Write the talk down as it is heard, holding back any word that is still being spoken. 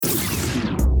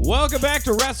Welcome back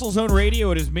to WresleZone Radio.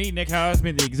 It is me, Nick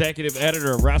Hausman, the executive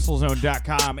editor of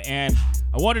WresleZone.com, and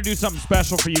I want to do something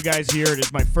special for you guys here. It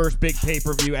is my first big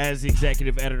pay-per-view as the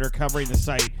executive editor covering the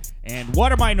site. And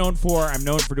what am I known for? I'm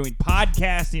known for doing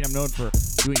podcasting. I'm known for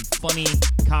doing funny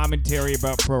commentary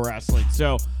about pro wrestling.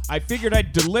 So I figured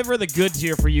I'd deliver the goods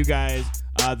here for you guys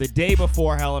the day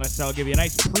before Hell in a Cell. Give you a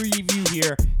nice preview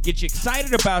here. Get you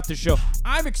excited about the show.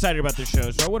 I'm excited about the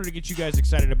show, so I wanted to get you guys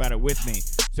excited about it with me.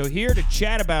 So here to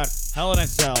chat about Hell in a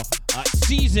Cell,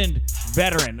 seasoned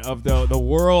veteran of the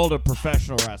world of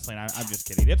professional wrestling. I'm just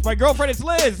kidding. It's my girlfriend. It's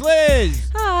Liz. Liz!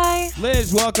 Hi.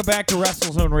 Liz, welcome back to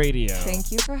WresleZone Radio.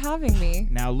 Thank you for having me.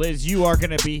 Now, Liz, you are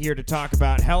going to be here to talk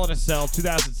about Hell in a Cell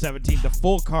 2017, the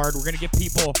full card. We're going to get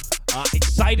people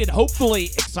excited, hopefully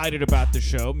excited about the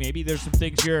show. Maybe there's some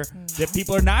things here that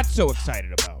people are not so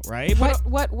excited about, right?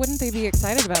 What wouldn't they be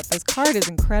excited about? This card is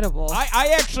incredible.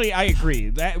 I agree.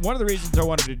 That one of the reasons I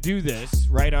wanted to do this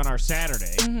right on our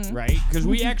Saturday, right? Because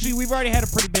we've already had a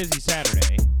pretty busy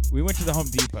Saturday. We went to the Home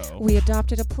Depot. We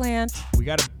adopted a plant. We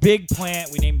got a big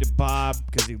plant. We named it Bob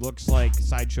because he looks like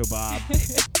Sideshow Bob,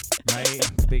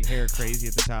 right? Big hair, crazy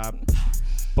at the top.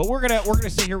 But we're gonna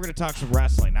sit here. We're gonna talk some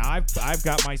wrestling. Now I've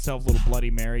got myself a little Bloody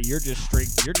Mary. You're just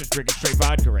drinking straight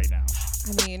vodka right now.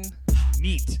 I mean,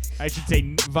 neat. I should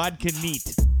say vodka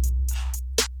neat.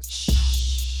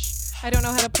 I don't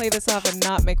know how to play this off and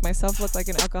not make myself look like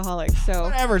an alcoholic. So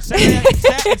whatever. It's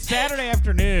Saturday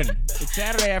afternoon. It's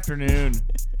Saturday afternoon.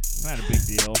 It's not a big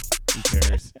deal. Who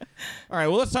cares? All right.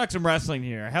 Well, let's talk some wrestling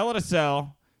here. Hell in a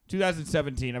Cell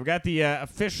 2017. I've got the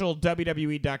official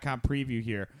WWE.com preview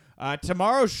here.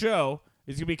 Tomorrow's show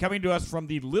is going to be coming to us from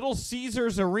the Little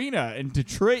Caesars Arena in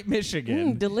Detroit,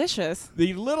 Michigan. Delicious.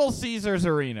 The Little Caesars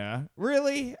Arena.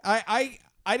 Really? I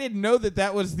didn't know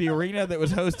that was the arena that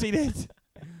was hosting it.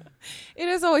 It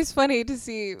is always funny to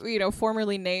see,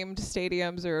 formerly named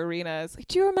stadiums or arenas. Like,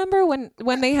 do you remember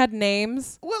when they had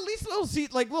names? Well, at least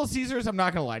Little Caesars, I'm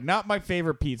not going to lie, not my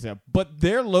favorite pizza. But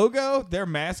their logo, their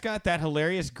mascot, that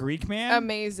hilarious Greek man.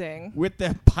 Amazing. With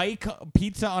the pike,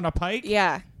 pizza on a pike.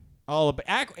 Yeah.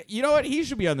 You know what? He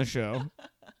should be on the show.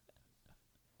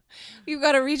 You've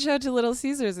got to reach out to Little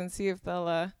Caesars and see if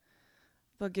they'll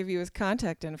give you his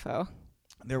contact info.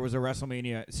 There was a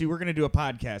WrestleMania. See, we're going to do a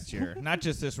podcast here. Not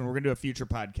just this one. We're going to do a future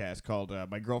podcast called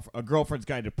A Girlfriend's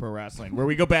Guide to Pro Wrestling, where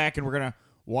we go back and we're going to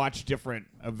watch different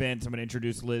events. I'm going to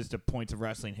introduce Liz to points of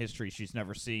wrestling history she's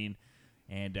never seen,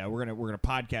 and we're gonna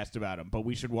podcast about them. But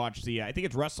we should watch I think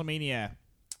it's WrestleMania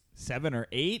 7 or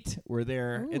 8, where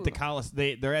they're at the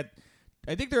Coliseum.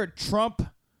 I think they're at Trump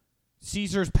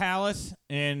Caesar's Palace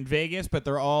in Vegas, but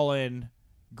they're all in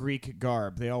Greek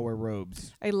garb. They all wear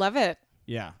robes. I love it.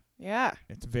 Yeah. Yeah.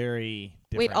 It's very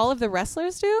different. Wait, all of the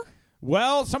wrestlers do?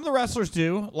 Well, some of the wrestlers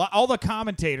do. All the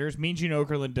commentators. Mean Gene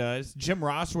Okerlund does. Jim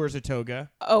Ross wears a toga.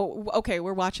 Oh, okay.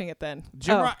 We're watching it then.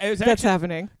 That's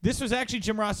happening. This was actually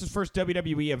Jim Ross's first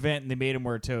WWE event, and they made him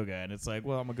wear a toga. And it's like,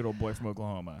 well, I'm a good old boy from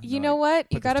Oklahoma. You know what?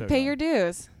 You got to pay your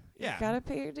dues. Yeah. You got to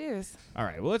pay your dues. All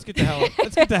right. Well, let's get the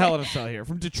hell in a cell here.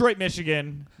 From Detroit,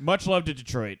 Michigan. Much love to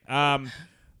Detroit.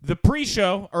 The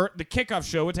pre-show, or the kickoff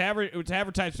show, what's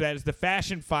advertised for that is the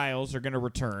Fashion Files are going to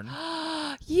return.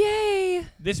 Yay!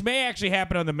 This may actually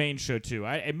happen on the main show, too.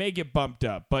 It may get bumped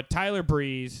up. But Tyler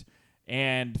Breeze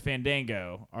and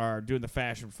Fandango are doing the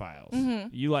Fashion Files. Mm-hmm.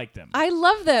 You like them. I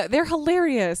love them. They're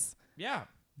hilarious. Yeah.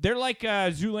 They're like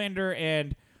Zoolander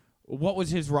and what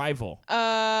was his rival?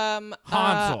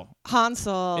 Hansel.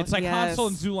 Hansel. It's like Hansel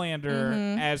and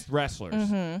Zoolander as wrestlers.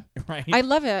 Mm-hmm. Right? I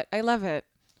love it.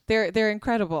 They're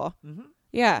incredible. Mm-hmm.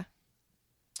 Yeah.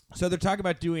 So they're talking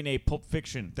about doing a Pulp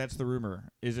Fiction. That's the rumor.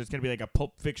 Is it's going to be like a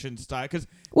Pulp Fiction style?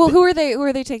 Who are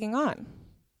they taking on?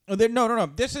 Oh, no.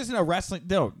 This isn't a wrestling.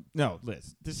 No,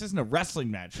 Liz. This isn't a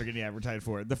wrestling match they're getting advertised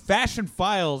for. The Fashion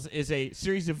Files is a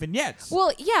series of vignettes.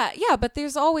 Well, yeah, but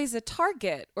there's always a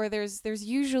target, or there's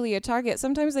usually a target.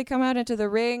 Sometimes they come out into the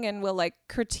ring and will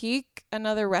critique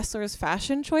another wrestler's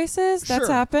fashion choices. That's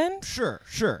happened. Sure.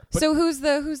 So who's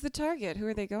the target? Who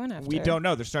are they going after? We don't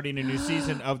know. They're starting a new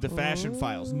season of the Fashion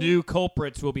Files. New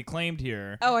culprits will be claimed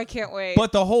here. Oh, I can't wait.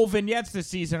 But the whole vignettes this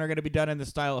season are going to be done in the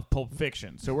style of Pulp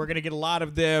Fiction. So we're going to get a lot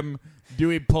of them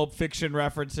doing Pulp Fiction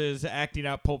references, acting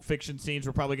out Pulp Fiction scenes.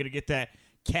 We're probably going to get that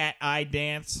cat eye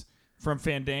dance from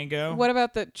Fandango. What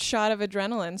about the shot of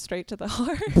adrenaline straight to the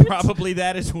heart? Probably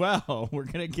that as well. We're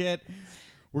gonna get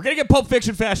Pulp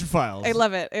Fiction Fashion Files. I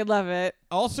love it.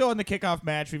 Also on the kickoff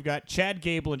match, we've got Chad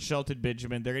Gable and Shelton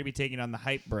Benjamin. They're going to be taking on the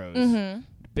Hype Bros. Mm-hmm.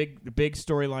 Big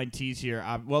storyline tease here.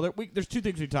 There's two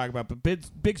things we talk about, but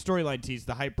big storyline tease.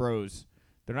 The Hype Bros,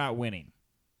 they're not winning.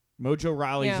 Mojo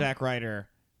Rawley, Zack Ryder,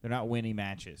 they're not winning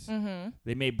matches. Mm-hmm.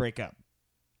 They may break up.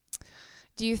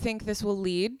 Do you think this will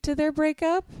lead to their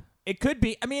breakup? It could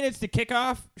be. I mean, it's the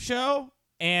Kickoff show,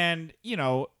 and, you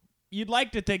know, you'd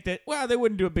like to think that, well, they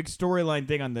wouldn't do a big storyline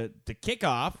thing on the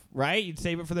Kickoff, right? You'd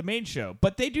save it for the main show.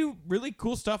 But they do really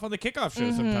cool stuff on the Kickoff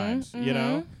show sometimes, you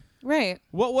know? Right.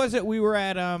 What was it we were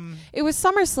at? It was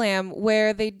SummerSlam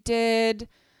where they did...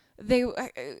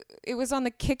 it was on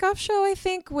the Kickoff show, I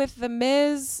think, with The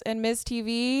Miz and Miz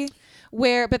TV,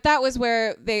 but that was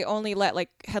where they only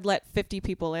had let 50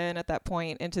 people in at that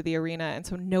point into the arena, and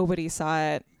so nobody saw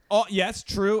it. Oh, yes,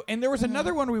 true. And there was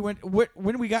another one we went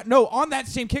when we got on that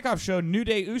same Kickoff show. New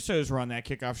Day Usos were on that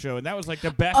Kickoff show, and that was like the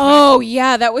best. Oh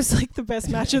yeah, that was like the best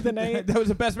match of the night. That was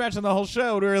the best match on the whole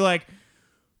show. And we were like,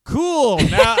 cool.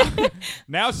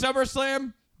 Now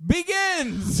SummerSlam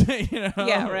begins. You know?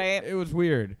 Yeah, right. It was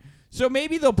weird. So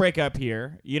maybe they'll break up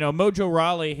here. You know, Mojo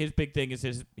Rawley, his big thing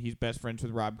is he's best friends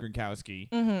with Rob Gronkowski,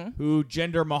 who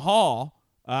Jinder Mahal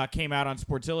came out on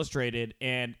Sports Illustrated,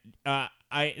 and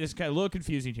it's kind of a little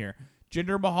confusing here.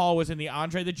 Jinder Mahal was in the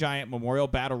Andre the Giant Memorial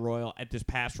Battle Royal at this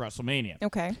past WrestleMania.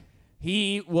 Okay.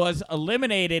 He was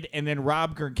eliminated, and then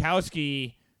Rob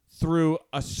Gronkowski threw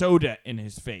a soda in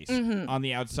his face on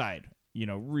the outside. You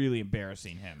know, really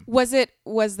embarrassing him. Was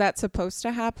that supposed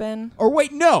to happen? Or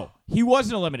wait, no. He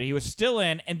wasn't eliminated. He was still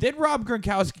in. And then Rob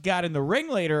Gronkowski got in the ring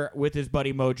later with his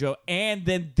buddy Mojo, and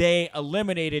then they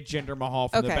eliminated Jinder Mahal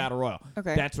from the Battle Royal.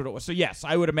 Okay. That's what it was. So, yes,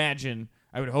 I would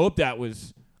hope that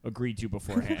was agreed to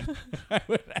beforehand. I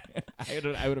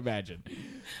would imagine.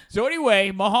 So,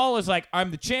 anyway, Mahal is like,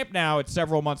 I'm the champ now. It's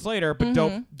several months later, but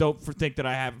don't think that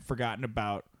I haven't forgotten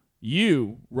about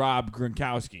you, Rob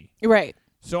Gronkowski. Right.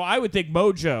 So I would think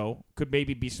Mojo could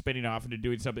maybe be spinning off into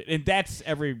doing something, and that's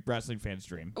every wrestling fan's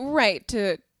dream. Right,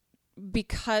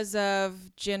 because of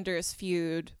Jinder's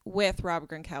feud with Rob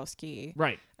Gronkowski.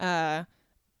 Right.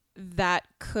 That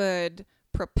could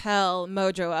propel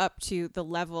Mojo up to the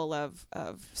level of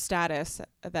status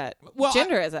that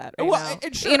Jinder is at right now.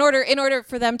 Sure. In order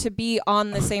for them to be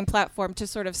on the same platform to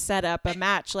sort of set up a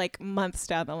match like months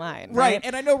down the line. Right.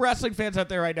 And I know wrestling fans out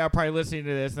there right now are probably listening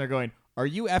to this and they're going, are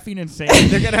you effing insane?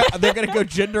 They're gonna go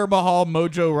Jinder Mahal,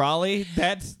 Mojo Rawley.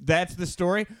 That's the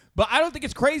story. But I don't think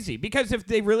it's crazy, because if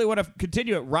they really want to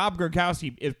continue it, Rob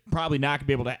Gronkowski is probably not gonna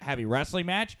be able to have a wrestling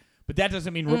match. But that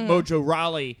doesn't mean Mojo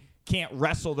Rawley can't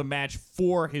wrestle the match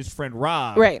for his friend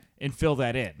Rob, right, and fill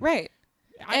that in. Right.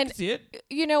 I can see it.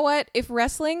 You know what? If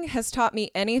wrestling has taught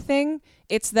me anything,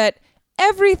 it's that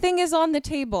everything is on the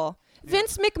table. Yeah.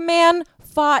 Vince McMahon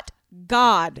fought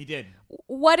God. He did.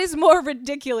 What is more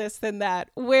ridiculous than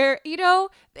that? Where, you know,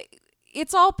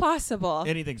 it's all possible.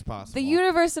 Anything's possible. The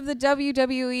universe of the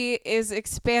WWE is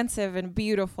expansive and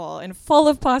beautiful and full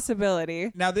of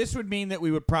possibility. Now, this would mean that we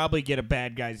would probably get a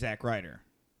bad guy, Zack Ryder.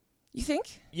 You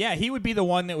think? Yeah, he would be the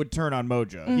one that would turn on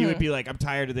Mojo. He would be like, I'm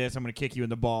tired of this. I'm going to kick you in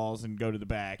the balls and go to the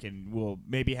back, and we'll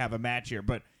maybe have a match here.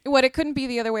 But it couldn't be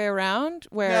the other way around?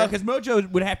 No, because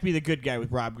Mojo would have to be the good guy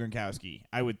with Rob Gronkowski,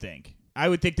 I would think. I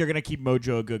would think they're going to keep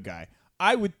Mojo a good guy.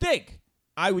 I would think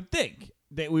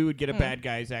that we would get a bad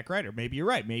guy, Zack Ryder. Maybe you're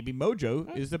right. Maybe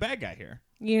Mojo is the bad guy here.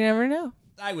 You never know.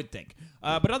 I would think.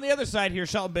 But on the other side here,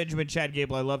 Shelton Benjamin, Chad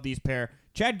Gable. I love these pair.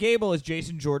 Chad Gable is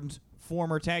Jason Jordan's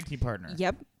former tag team partner.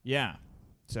 Yep. Yeah.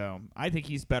 So I think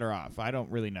he's better off. I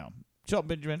don't really know. Shelton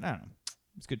Benjamin, I don't know.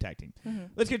 It's a good tag team.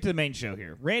 Let's get to the main show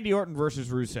here. Randy Orton versus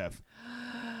Rusev.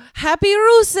 Happy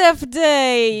Rusev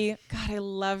Day. God, I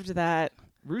loved that.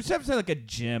 Rusev's like a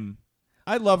gym.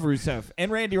 I love Rusev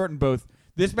and Randy Orton both.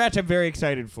 This match I'm very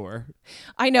excited for.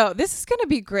 I know. This is going to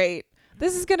be great.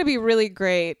 This is going to be really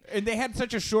great. And they had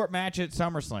such a short match at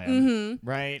SummerSlam,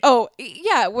 right? Oh,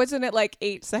 yeah. Wasn't it like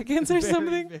 8 seconds or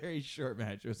something? Very short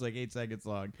match. It was like 8 seconds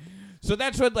long. So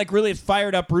that's what like really has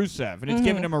fired up Rusev, and it's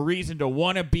given him a reason to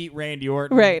want to beat Randy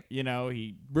Orton. Right. You know,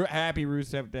 happy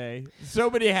Rusev Day.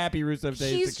 So many happy Rusev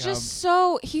days He's to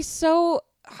come. He's so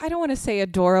I don't want to say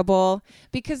adorable,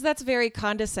 because that's very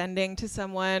condescending to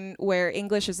someone where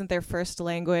English isn't their first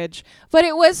language. But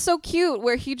it was so cute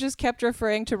where he just kept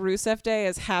referring to Rusev Day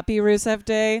as Happy Rusev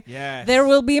Day. Yes. There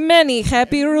will be many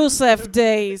Happy Rusev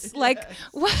Days. Like,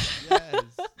 what?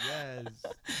 Yes.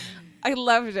 I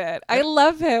loved it. I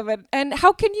love him. And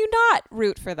how can you not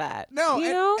root for that? No,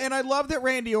 you know? And I love that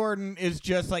Randy Orton is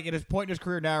just like at his point in his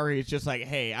career now where he's just like,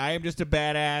 hey, I am just a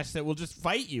badass that will just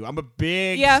fight you. I'm a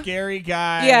big, scary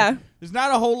guy. Yeah. There's not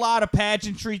a whole lot of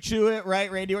pageantry to it,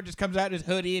 right? Randy Orton just comes out in his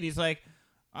hoodie and he's like,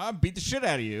 I'll beat the shit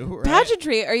out of you. Right?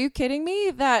 Pageantry? Are you kidding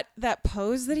me? That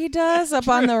pose that he does up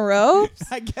on the ropes?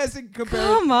 I guess in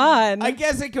comparison. Come on. I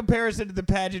guess in comparison to the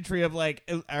pageantry of like,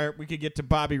 we could get to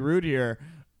Bobby Roode here.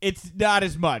 It's not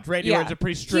as much. Randy Orton's a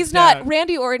pretty stripped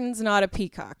Randy Orton's not a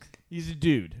peacock. He's a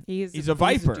dude. He's a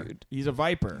viper. dude. He's a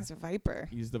viper. He's a viper.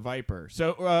 He's the viper.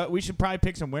 So we should probably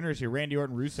pick some winners here. Randy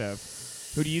Orton,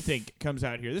 Rusev. Who do you think comes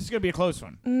out here? This is going to be a close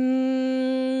one.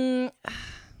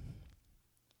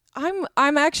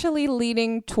 I'm actually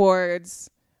leaning towards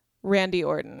Randy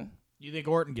Orton. You think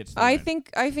Orton gets the I win?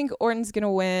 think Orton's going to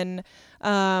win.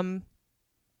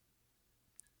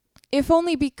 If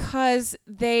only because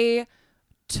they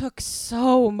took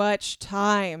so much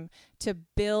time to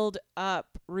build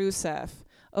up Rusev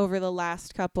over the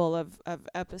last couple of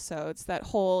episodes. That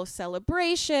whole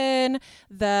celebration,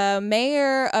 the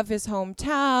mayor of his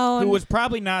hometown. Who was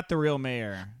probably not the real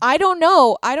mayor. I don't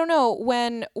know.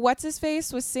 When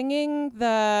What's-His-Face was singing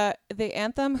the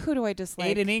anthem, who do I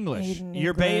dislike? Aiden English.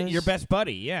 Your best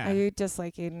buddy, yeah. I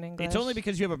dislike Aiden English. It's only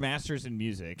because you have a master's in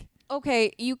music.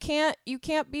 Okay, you can't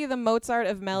be the Mozart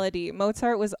of melody.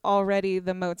 Mozart was already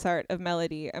the Mozart of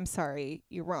melody. I'm sorry,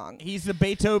 you're wrong. He's the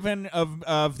Beethoven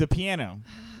of the piano.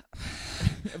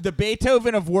 The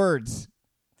Beethoven of words.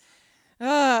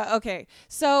 Okay.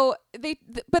 So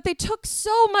but they took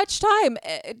so much time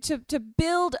to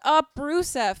build up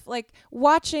Rusev. Like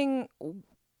watching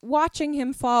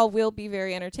him fall will be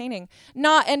very entertaining.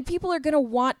 And people are going to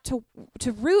want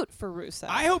to root for Rusev.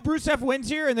 I hope Rusev wins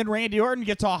here, and then Randy Orton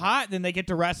gets all hot, and then they get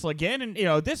to wrestle again. And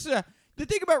this is the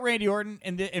thing about Randy Orton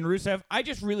and Rusev. I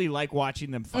just really like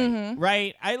watching them fight.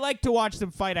 Right? I like to watch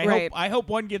them fight. I hope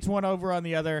one gets one over on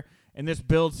the other, and this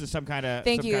builds to some kind of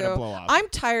blow off. I'm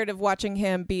tired of watching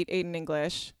him beat Aiden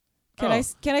English. Can I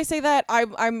say that?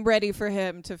 I'm ready for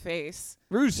him to face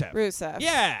Rusev.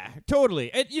 Yeah,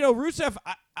 totally. And Rusev.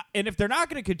 And if they're not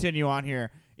going to continue on here,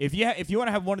 if you want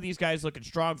to have one of these guys looking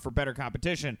strong for better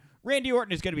competition, Randy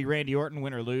Orton is going to be Randy Orton,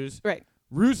 win or lose. Right.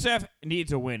 Rusev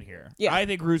needs a win here. Yeah. I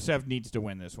think Rusev needs to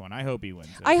win this one. I hope he wins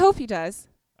it. I hope he does.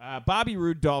 Bobby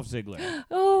Roode, Dolph Ziggler.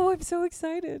 Oh, I'm so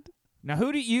excited. Now,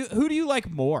 who do you like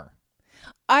more?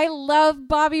 I love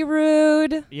Bobby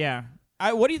Roode. Yeah.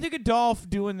 What do you think of Dolph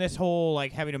doing this whole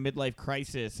having a midlife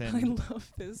crisis? And I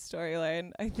love this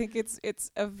storyline. I think it's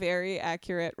a very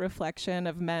accurate reflection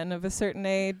of men of a certain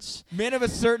age. Men of a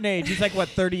certain age. He's like what,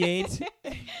 38?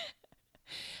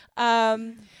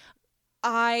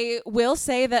 I will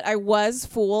say that I was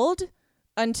fooled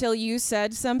until you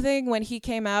said something when he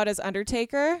came out as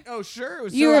Undertaker. Oh, sure. It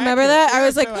was you so remember accurate. that? Yeah, I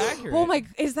was like, accurate. oh my,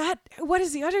 what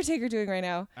is the Undertaker doing right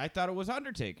now? I thought it was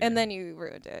Undertaker. And then you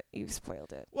ruined it. You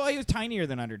spoiled it. Well, he was tinier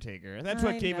than Undertaker. That's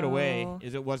what gave it away,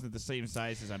 is it wasn't the same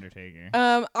size as Undertaker.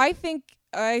 I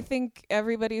think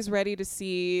everybody's ready to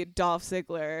see Dolph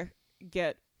Ziggler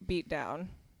get beat down.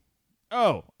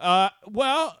 Oh,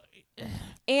 well.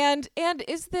 And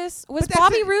was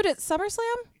Bobby Roode at SummerSlam?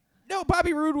 No,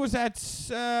 Bobby Roode was at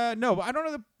no, I don't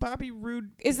know that Bobby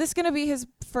Roode. Is this going to be his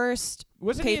first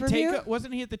pay-per-view?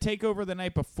 Wasn't he at the Takeover the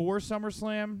night before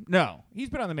SummerSlam? No, he's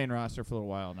been on the main roster for a little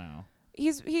while now. He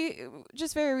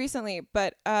just very recently,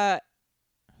 but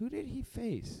who did he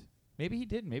face? Maybe he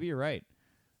didn't. Maybe you're right.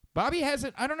 Bobby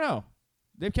hasn't. I don't know.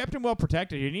 They've kept him well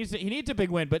protected. He needs a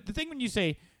big win. But the thing when you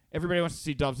say everybody wants to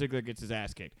see Dolph Ziggler gets his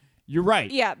ass kicked. You're right.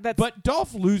 Yeah, but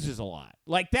Dolph loses a lot.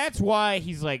 That's why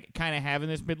he's kind of having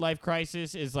this midlife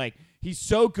crisis. Is he's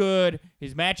so good,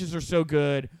 his matches are so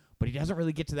good, but he doesn't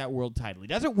really get to that world title. He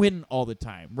doesn't win all the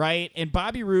time, right? And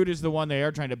Bobby Roode is the one they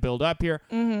are trying to build up here.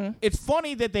 Mm-hmm. It's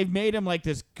funny that they've made him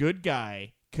this good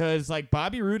guy because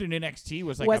Bobby Roode in NXT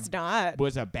was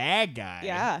was a bad guy.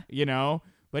 Yeah,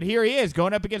 But here he is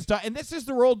going up against Dolph, and this is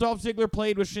the role Dolph Ziggler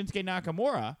played with Shinsuke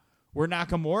Nakamura. Where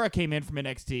Nakamura came in from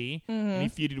NXT and he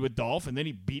feuded with Dolph, and then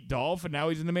he beat Dolph, and now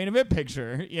he's in the main event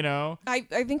picture. I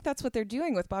think that's what they're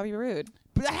doing with Bobby Roode.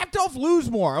 But I have Dolph lose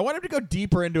more. I want him to go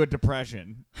deeper into a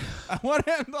depression. I want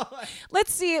him to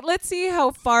Let's see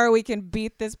how far we can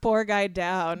beat this poor guy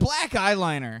down. Black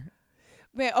eyeliner.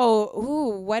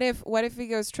 What if he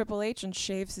goes Triple H and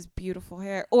shaves his beautiful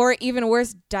hair, or even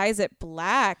worse, dyes it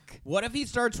black? What if he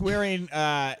starts wearing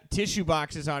tissue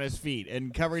boxes on his feet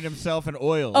and covering himself in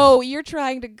oils? Oh, you're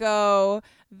trying to go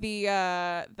the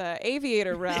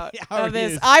aviator route of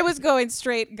this. I was going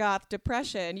straight goth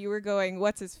depression. You were going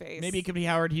what's his face? Maybe it could be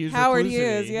Howard Hughes. Howard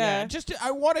Hughes, yeah. Just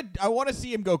I want to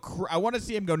see him go. I want to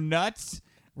see him go nuts,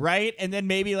 right? And then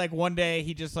maybe one day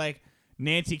he just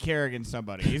Nancy Kerrigan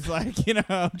somebody. He's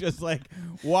just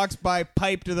walks by,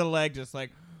 pipe to the leg, just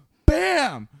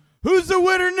bam! Who's the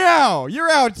winner now? You're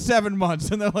out 7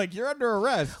 months. And they're you're under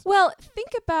arrest. Well, think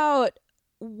about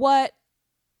what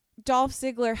Dolph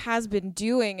Ziggler has been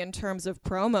doing in terms of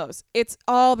promos. It's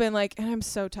all been and I'm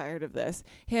so tired of this,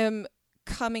 him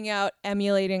coming out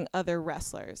emulating other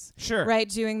wrestlers. Sure. Right?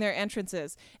 Doing their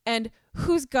entrances. And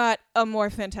who's got a more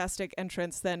fantastic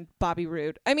entrance than Bobby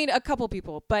Roode? I mean, a couple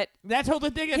people, but that's the whole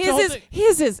thing.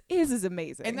 His is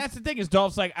amazing. And that's the thing is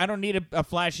Dolph's like, I don't need a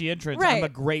flashy entrance. Right. I'm a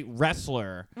great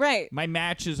wrestler. Right. My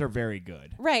matches are very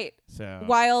good. Right. So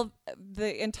while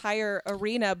the entire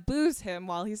arena boos him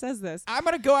while he says this. I'm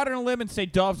going to go out on a limb and say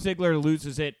Dolph Ziggler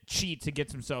loses it, cheats, and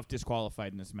gets himself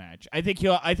disqualified in this match. I think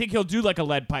he'll do like a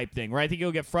lead pipe thing, where I think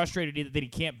he'll get frustrated that he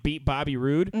can't beat Bobby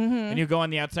Roode, and he'll go on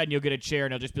the outside and you'll get a chair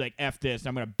and he'll just be like, F this,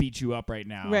 I'm going to beat you up right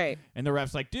now. Right. And the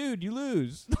ref's like, dude, you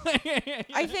lose.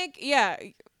 I think, yeah.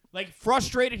 Like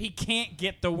frustrated he can't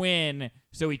get the win,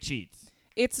 so he cheats.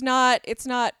 It's not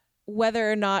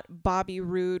whether or not Bobby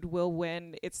Roode will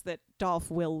win, it's that Dolph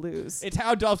will lose. It's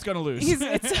how Dolph's going to lose.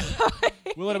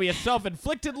 Will it be a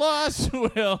self-inflicted loss?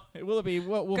 Will it be?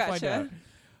 We'll find out.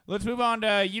 Let's move on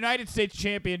to United States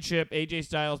Championship. AJ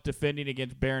Styles defending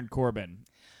against Baron Corbin.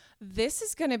 This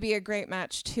is going to be a great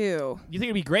match too. You think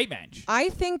it'll be a great match? I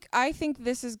think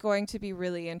this is going to be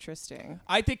really interesting.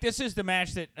 I think this is the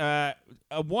match that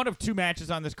one of two matches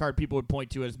on this card people would point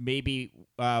to as maybe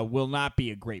will not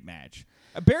be a great match.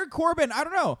 Baron Corbin, I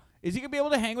don't know. Is he going to be able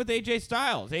to hang with AJ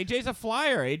Styles? AJ's a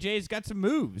flyer. AJ's got some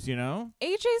moves, you know?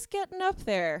 AJ's getting up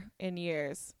there in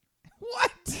years.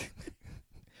 What?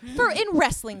 In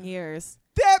wrestling years.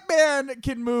 That man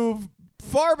can move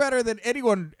far better than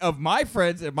anyone of my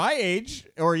friends at my age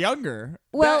or younger.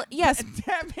 Well, yes,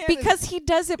 that man because he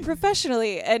does it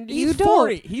professionally, and you don't.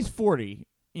 40. He's 40.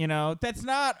 You know, that's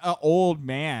not an old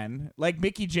man. Like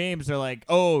Mickey James are like,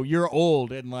 oh, you're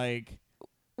old, and like...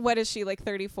 What is she, like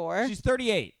 34? She's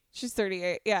 38. She's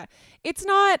 38, yeah. It's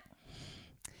not...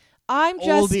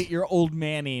 You're old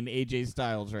manning AJ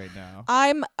Styles right now.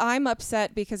 I'm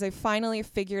upset because I finally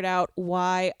figured out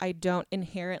why I don't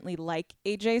inherently like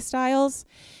AJ Styles,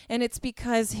 and it's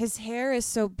because his hair is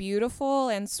so beautiful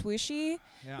and swooshy,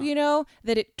 you know,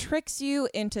 that it tricks you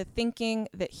into thinking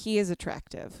that he is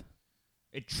attractive.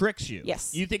 It tricks you.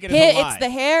 Yes. You think it is a lie. It's the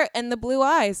hair and the blue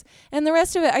eyes, and the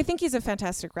rest of it. I think he's a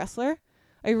fantastic wrestler.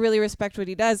 I really respect what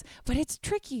he does, but it's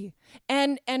tricky.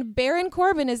 And Baron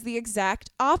Corbin is the exact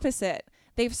opposite.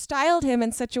 They've styled him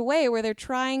in such a way where they're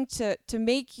trying to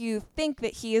make you think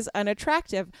that he is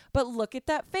unattractive. But look at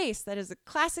that face. That is a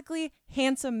classically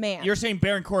handsome man. You're saying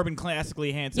Baron Corbin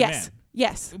classically handsome man.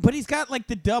 Yes. But he's got like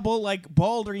the double, like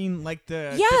balding, like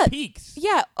the peaks.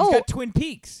 Yeah. He's got twin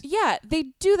peaks. Yeah. They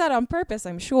do that on purpose,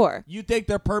 I'm sure. You think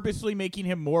they're purposely making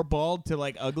him more bald to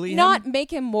like ugly him? Not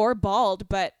make him more bald,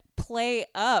 but play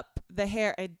up the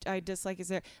hair. I dislike his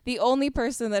hair. The only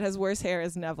person that has worse hair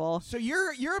is Neville. So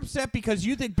you're upset because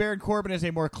you think Baron Corbin is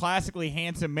a more classically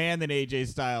handsome man than AJ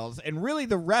Styles, and really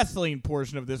the wrestling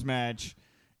portion of this match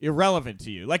irrelevant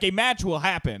to you. Like a match will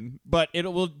happen, but it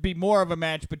will be more of a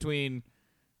match between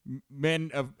men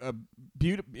of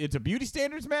beauty. It's a beauty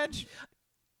standards match.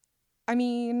 I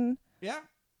mean, yeah,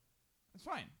 that's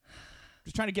fine.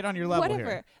 Just trying to get on your level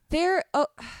whatever. Here.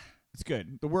 It's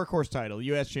good. The workhorse title,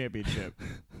 U.S. Championship.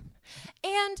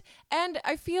 And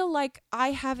I feel like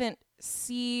I haven't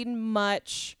seen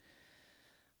much,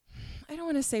 I don't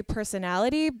want to say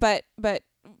personality, but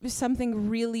something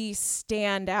really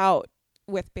stand out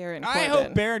with Baron Corbin. I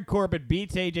hope Baron Corbin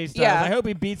beats AJ Styles. Yeah. I hope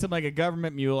he beats him like a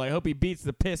government mule. I hope he beats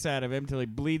the piss out of him till he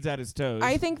bleeds out his toes.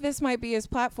 I think this might be his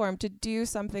platform to do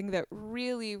something that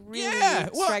really, really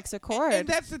strikes a chord. And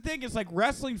that's the thing. It's like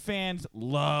wrestling fans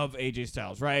love AJ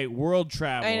Styles, right? World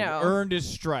travel. I know. Earned his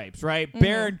stripes, right? Mm-hmm.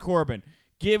 Baron Corbin,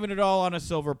 giving it all on a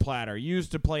silver platter.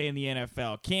 Used to play in the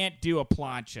NFL. Can't do a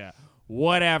plancha.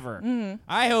 Whatever. Mm-hmm.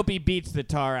 I hope he beats the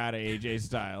tar out of AJ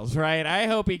Styles, right? I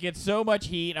hope he gets so much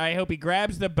heat. I hope he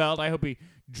grabs the belt. I hope he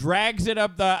drags it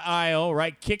up the aisle,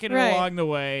 right? Kicking it along the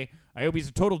way. I hope he's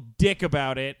a total dick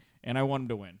about it, and I want him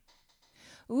to win.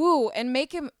 Ooh, and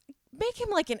make him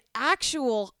like an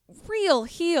actual real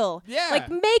heel. Yeah. Like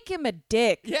make him a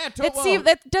dick. Yeah,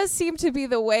 That does seem to be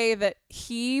the way that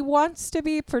he wants to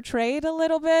be portrayed a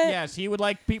little bit. Yes, he would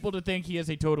like people to think he is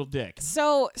a total dick.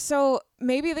 So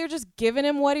maybe they're just giving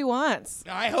him what he wants.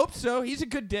 I hope so. He's a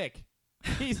good dick.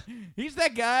 He's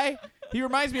that guy. He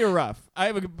reminds me of Ruff. I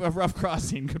have a Ruff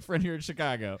Crossing, good friend here in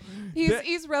Chicago.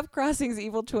 He's Ruff Crossing's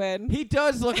evil twin. He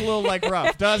does look a little like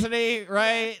Ruff, doesn't he?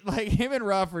 Right? Like him and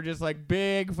Ruff are just like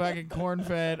big fucking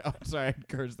corn-fed. Oh, sorry, I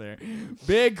cursed there.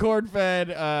 Big corn-fed,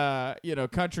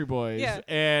 country boys. Yeah.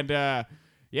 And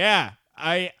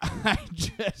I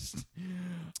just.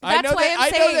 That's why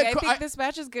I'm saying I think this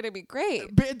match is going to be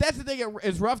great. But that's the thing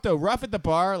is Ruff, though. Ruff at the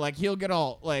bar, like, he'll get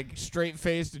all, like,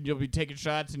 straight-faced and you'll be taking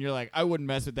shots and you're like, I wouldn't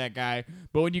mess with that guy.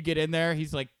 But when you get in there,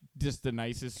 he's, like, just the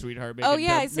nicest sweetheart.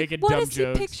 He's making like, want dumb to see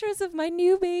jokes. pictures of my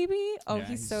new baby? Oh, Yeah,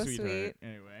 he's so sweetheart. sweet.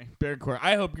 Anyway, Baron Corbin.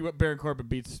 I hope Baron Corbin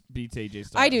beats AJ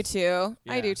Styles. I do too.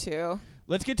 Yeah. I do too.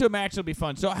 Let's get to a match that'll be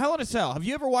fun. So Hell in a Cell. Have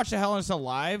you ever watched a Hell in a Cell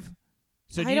live?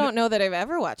 So I don't know that I've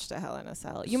ever watched a Hell in a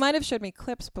Cell. You might have showed me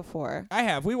clips before. I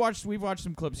have. We've watched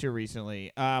some clips here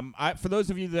recently. For those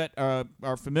of you that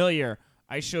are familiar,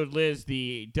 I showed Liz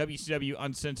the WCW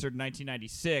Uncensored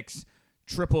 1996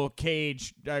 triple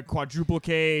cage, quadruple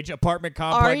cage, apartment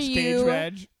complex cage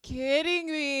match. Kidding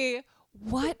me?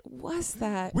 What was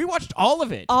that? We watched all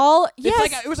of it.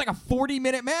 Yes. It was like a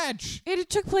 40-minute match. It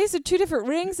took place at 2 different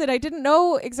rings, and I didn't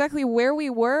know exactly where we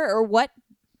were or what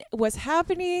was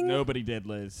happening. Nobody did,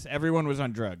 Liz. Everyone was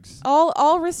on drugs.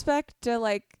 All respect to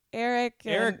like Eric.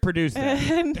 Eric produced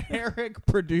that. Eric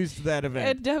produced that event.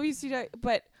 At WCW,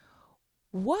 but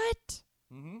what?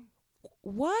 Mm-hmm.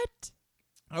 What?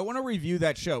 I want to review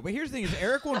that show, but here's the thing: is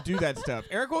Eric won't do that stuff.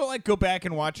 Eric won't like go back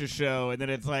and watch a show, and then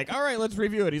it's like, all right, let's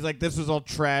review it. He's like, this was all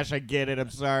trash. I get it. I'm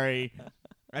sorry.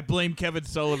 I blame Kevin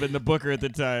Sullivan, the booker at the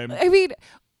time. I mean,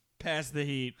 pass the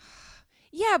heat.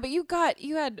 Yeah, but you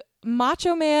had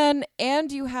Macho Man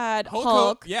and you had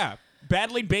Hulk. Yeah,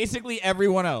 battling basically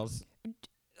everyone else.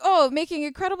 Oh, making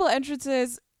incredible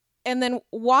entrances, and then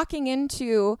walking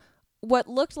into what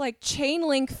looked like chain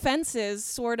link fences,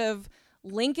 sort of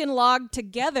Lincoln logged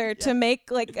together to make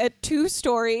like a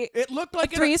 2-story. It looked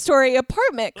like 3-story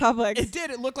apartment complex. It did.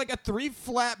 It looked like a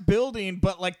 3-flat building,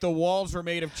 but like the walls were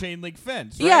made of chain link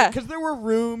fence. Right? Yeah, because there were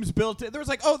rooms built in. There was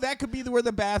like, oh, that could be where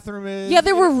the bathroom is. Yeah,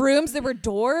 there were rooms. There were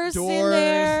doors in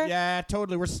there. Yeah,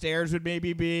 totally. Where stairs would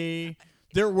maybe be.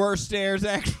 There were stairs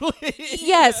actually.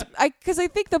 Yes, because I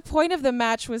think the point of the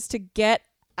match was to get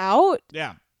out.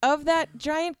 Yeah. Of that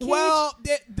giant cage. Well,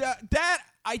 that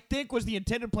I think was the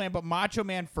intended plan, but Macho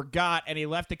Man forgot and he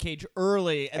left the cage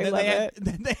early. And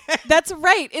That's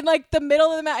right. In like the middle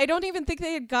of the match, I don't even think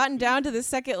they had gotten down to the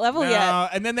second level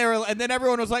yet. And then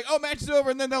everyone was like, "Oh, match is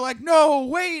over." And then they're like, "No,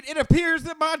 wait! It appears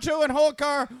that Macho and Hulk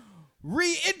are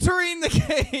re-entering the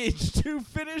cage to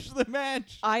finish the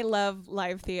match." I love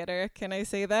live theater. Can I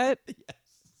say that?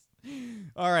 Yes.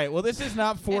 All right. Well, this is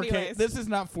not 4K. Anyways. This is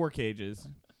not 4 cages.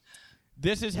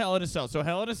 This is Hell in a Cell. So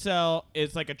Hell in a Cell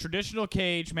is like a traditional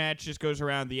cage match, just goes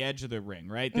around the edge of the ring,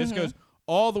 right? This goes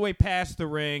all the way past the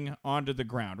ring onto the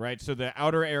ground, right? So the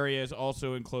outer area is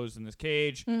also enclosed in this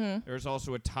cage. There's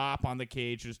also a top on the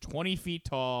cage that's 20 feet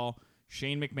tall.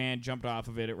 Shane McMahon jumped off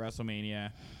of it at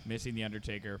WrestleMania, missing The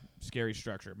Undertaker. Scary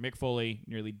structure. Mick Foley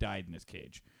nearly died in this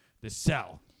cage. The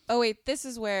Cell. Oh, wait. This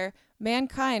is where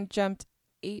Mankind jumped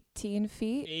 18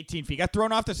 feet? 18 feet. Got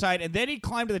thrown off the side, and then he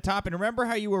climbed to the top. And remember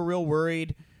how you were real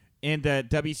worried in the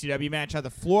WCW match, how the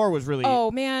floor was really...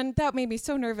 Oh, man. That made me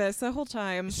so nervous the whole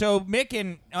time. So Mick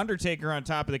and Undertaker on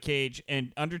top of the cage,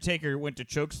 and Undertaker went to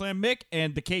chokeslam Mick,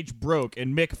 and the cage broke,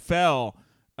 and Mick fell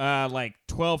like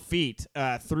 12 feet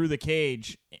through the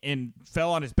cage and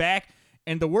fell on his back.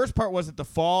 And the worst part wasn't the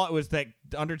fall. It was that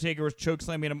Undertaker was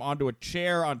chokeslamming him onto a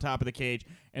chair on top of the cage,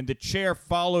 and the chair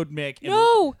followed Mick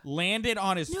and landed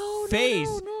on his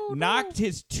face, knocked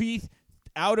his teeth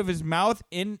out of his mouth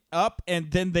up,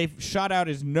 and then they shot out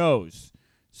his nose.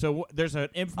 So there's an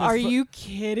infamous... Are you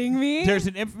kidding me? There's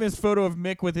an infamous photo of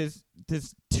Mick with his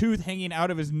tooth hanging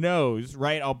out of his nose,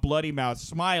 right, all bloody mouth,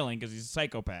 smiling because he's a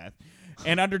psychopath.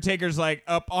 And Undertaker's like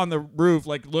up on the roof,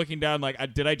 like looking down, like,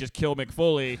 did I just kill Mick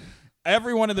Foley?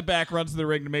 Everyone in the back runs to the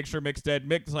ring to make sure Mick's dead.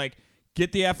 Mick's like,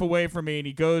 get the F away from me. And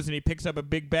he goes and he picks up a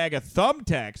big bag of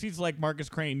thumbtacks. He's like Marcus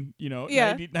Crane,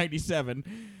 97.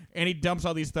 And he dumps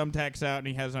all these thumbtacks out, and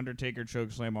he has Undertaker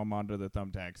chokeslam him onto the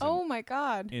thumbtacks. Oh, my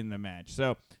God. In the match.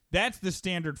 So that's the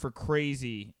standard for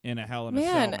crazy in a Hell in a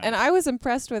Cell match. And I was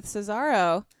impressed with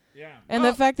Cesaro. Yeah. And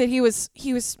the fact that he was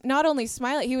not only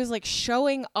smiling, he was like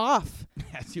showing off.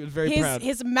 Yes, he was very proud.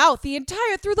 His mouth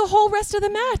through the whole rest of the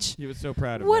match. He was so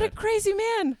proud of What that. a crazy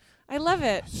man. I love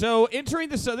it. So entering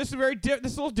this is very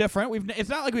this is a little different. It's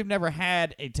not like we've never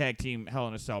had a tag team Hell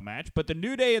in a Cell match, but the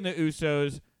New Day and the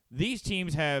Usos, these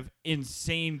teams have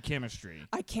insane chemistry.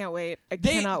 I can't wait. I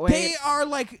cannot wait. They are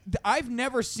like, I've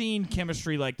never seen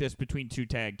chemistry like this between two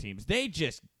tag teams. They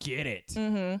just get it.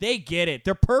 Mm-hmm. They get it.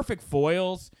 They're perfect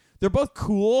foils. They're both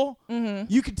cool. Mm-hmm.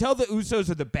 You can tell the Usos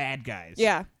are the bad guys.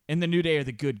 Yeah. And the New Day are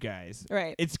the good guys.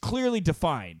 Right. It's clearly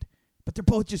defined, but they're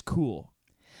both just cool.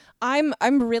 I'm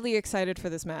really excited for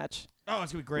this match. Oh,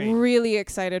 it's going to be great. Really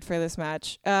excited for this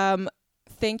match.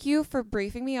 Thank you for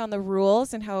briefing me on the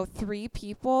rules and how 3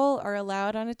 people are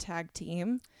allowed on a tag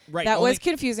team. Right. That was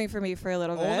confusing for me for a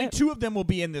little bit. Only 2 of them will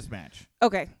be in this match.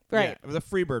 Okay. Right. Yeah, the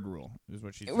Freebird rule is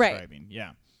what she's describing.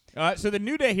 Yeah. So the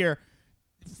New Day here,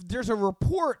 there's a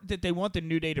report that they want the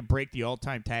New Day to break the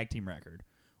all-time tag team record,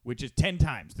 which is 10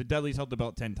 times. The Dudleys held the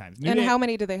belt 10 times. And how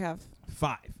many do they have?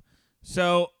 5.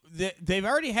 So they've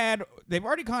already kind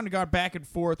of gone back and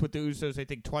forth with the Usos, I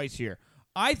think, twice here.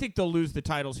 I think they'll lose the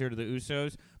titles here to the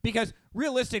Usos because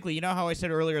realistically, you know how I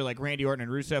said earlier, like Randy Orton and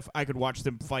Rusev, I could watch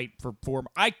them fight for form.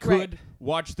 I could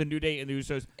watch the New Day and the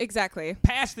Usos. Exactly.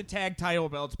 Pass the tag title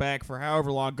belts back for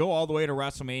however long, go all the way to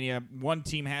WrestleMania. One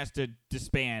team has to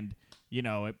disband,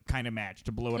 a kind of match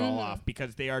to blow it all off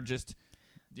because they are just...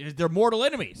 They're mortal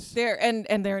enemies. They're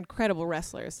incredible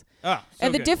wrestlers. Oh, so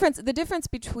and the good. difference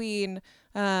between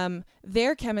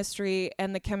their chemistry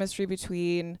and the chemistry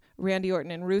between Randy Orton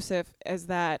and Rusev is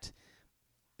that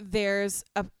there's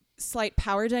a slight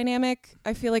power dynamic.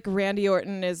 I feel like Randy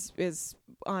Orton is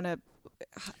on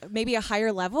maybe a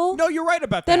higher level. No, you're right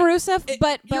about than that. Rusev,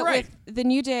 but right. with the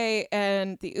New Day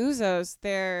and the Usos,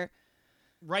 they're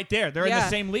right there. They're in the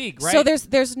same league, right? So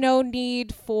there's no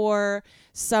need for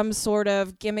some sort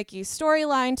of gimmicky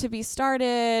storyline to be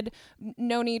started.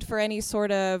 No need for any sort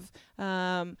of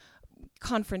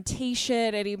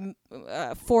confrontation, any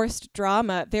forced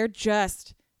drama. They're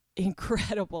just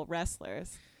incredible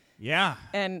wrestlers. Yeah.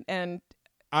 And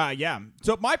yeah.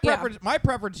 So my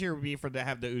preference here would be to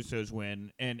have the Usos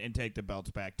win and take the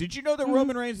belts back. Did you know that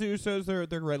Roman Reigns and the Usos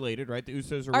they're related, right? The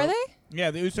Usos are they?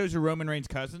 Yeah, the Usos are Roman Reigns'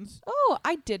 cousins. Oh,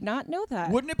 I did not know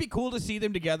that. Wouldn't it be cool to see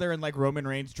them together and like Roman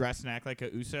Reigns dress and act like a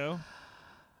Uso?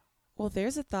 Well,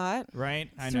 there's a thought. Right?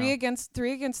 I know. 3 against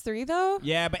 3 though?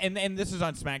 Yeah, but and this is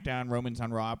on SmackDown, Roman's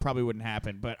on Raw. Probably wouldn't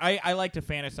happen. But I like to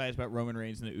fantasize about Roman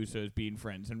Reigns and the Usos being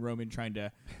friends and Roman trying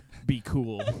to be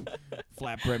cool.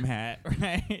 Flat brim hat,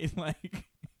 right? Like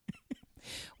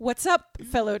what's up,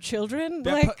 fellow children?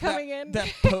 Coming in.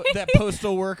 That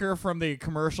postal worker from the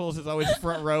commercials is always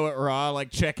front row at Raw,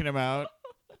 like checking him out.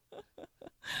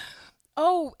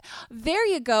 Oh, there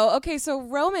you go. Okay, so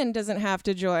Roman doesn't have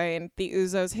to join the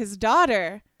Usos. His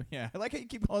daughter. Yeah, I like how you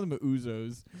keep calling them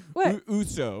Usos. What?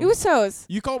 Uso. Usos.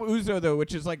 You call them Uso, though,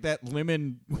 which is like that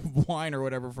lemon wine or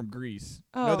whatever from Greece.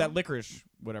 Oh. No, that licorice,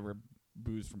 whatever,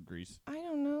 booze from Greece. I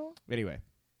don't know. Anyway,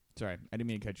 sorry. I didn't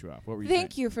mean to cut you off. What were you saying?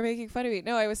 Thank you for making fun of me.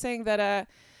 No, I was saying that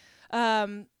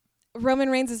Roman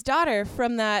Reigns' daughter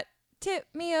from that tip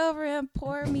me over and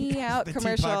pour me out the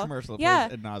commercial. Teapot commercial. Yeah.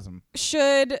 Ad nauseam.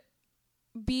 Should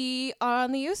be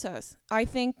on the Usos. I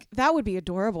think that would be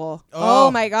adorable.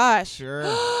 Oh my gosh. Sure.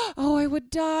 Oh, I would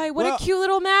die. What a cute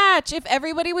little match. If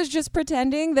everybody was just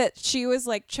pretending that she was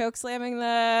like choke slamming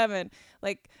them and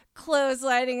like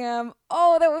clotheslining them.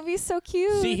 Oh, that would be so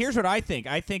cute. See, here's what I think.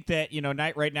 I think that,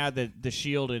 right now the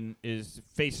Shield is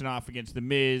facing off against the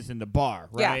Miz and the Bar,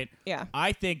 right? Yeah.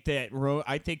 I think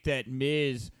that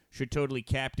Miz should totally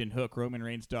Captain Hook Roman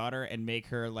Reigns' daughter and make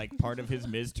her like part of his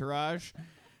Miz-tourage.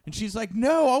 And she's like,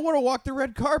 no, I want to walk the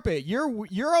red carpet.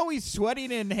 You're always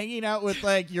sweating and hanging out with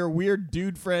like your weird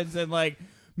dude friends, and like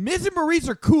Miz and Maurice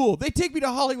are cool. They take me to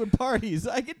Hollywood parties.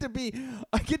 I get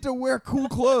to wear cool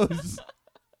clothes.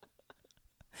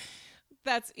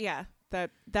 That's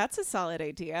a solid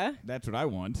idea. That's what I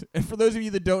want. And for those of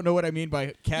you that don't know what I mean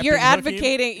by Captain You're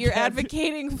hooking,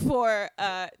 advocating for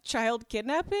child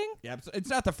kidnapping? Yeah, it's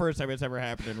not the first time it's ever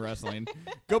happened in wrestling.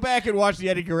 Go back and watch the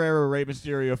Eddie Guerrero Rey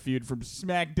Mysterio feud from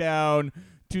SmackDown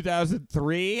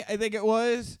 2003, I think it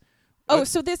was. Oh,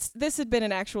 so this had been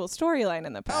an actual storyline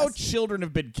in the past. Oh, children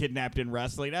have been kidnapped in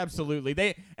wrestling. Absolutely.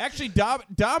 They actually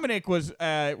Dominic was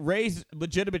Rey's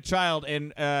legitimate child,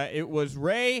 and it was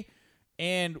Rey.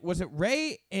 And was it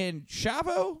Rey and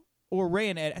Chavo or Rey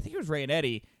and Eddie? I think it was Rey and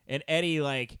Eddie. And Eddie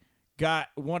got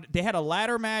one. They had a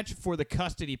ladder match for the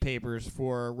custody papers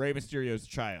for Rey Mysterio's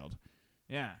child.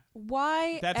 Yeah.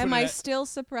 Why am I still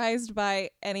surprised by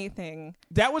anything?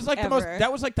 That was like ever.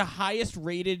 That was like the highest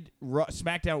rated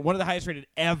SmackDown. One of the highest rated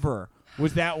ever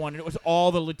was that one, and it was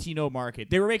all the Latino market.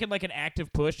 They were making like an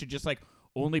active push to just like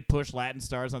only push Latin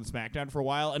stars on SmackDown for a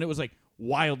while, and it was like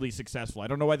wildly successful. I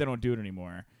don't know why they don't do it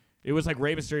anymore. It was like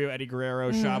Rey Mysterio, Eddie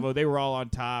Guerrero, Chavo. They were all on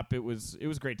top. It was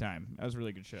a great time. That was a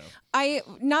really good show.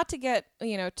 Not to get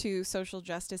too social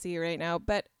justice-y right now,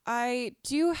 but I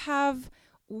do have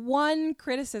one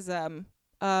criticism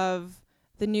of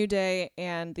the New Day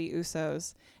and the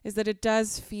Usos is that it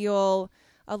does feel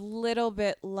a little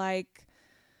bit like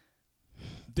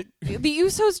the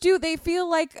Usos do. They feel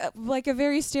like a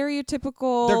very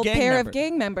stereotypical pair of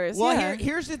gang members. Well, yeah.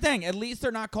 Here's the thing. At least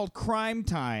they're not called Crime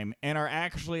Time and are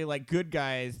actually like good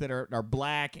guys that are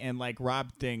black and like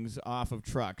rob things off of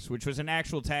trucks, which was an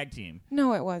actual tag team.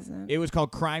 No, it wasn't. It was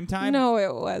called Crime Time. No,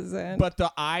 it wasn't. But the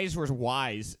eyes were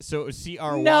Y's, so it was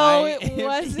CRY. No, it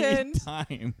wasn't.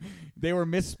 Time. They were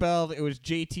misspelled. It was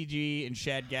JTG and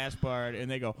Shad Gaspard, and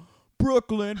they go,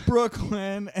 Brooklyn,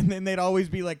 Brooklyn. And then they'd always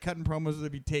be like cutting promos.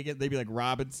 They'd be like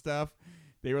robbing stuff.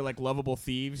 They were like lovable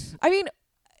thieves. I mean,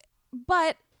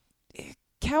 but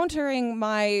countering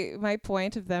my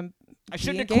point of them, I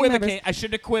shouldn't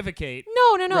equivocate.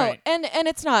 No. Right. And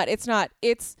it's not.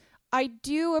 I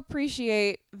do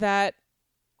appreciate that,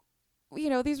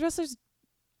 these wrestlers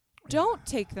don't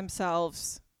take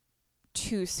themselves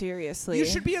too seriously. You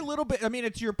should be a little bit,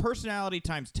 it's your personality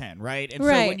times 10, right? And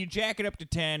right. So when you jack it up to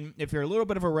 10, if you're a little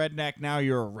bit of a redneck, now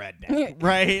you're a redneck,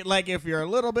 right? Like if you're a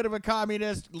little bit of a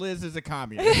communist, Liz is a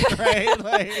communist, right?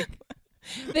 Like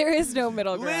there is no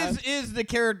middle ground. Liz is the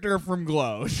character from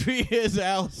Glow. She is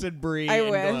Allison Brie in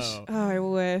Glow. Oh, I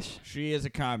wish. She is a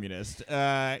communist.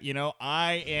 I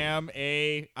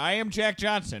am Jack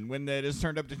Johnson when that is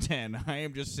turned up to 10. I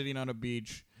am just sitting on a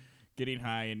beach getting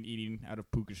high and eating out of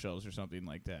puka shells or something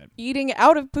like that. Eating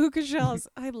out of puka shells.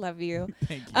 I love you.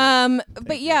 Thank you.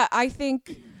 But yeah, I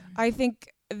think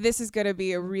this is going to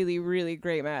be a really, really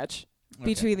great match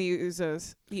between the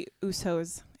Usos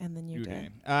and the New Day.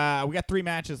 We got 3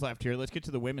 matches left here. Let's get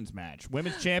to the women's match.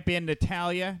 Women's champion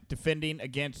Natalya defending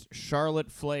against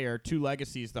Charlotte Flair. 2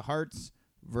 legacies, the Hearts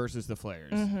versus the Flairs.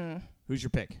 Mm-hmm. Who's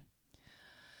your pick?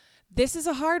 This is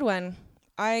a hard one.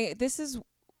 This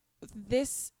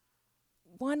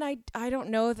one I don't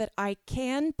know that I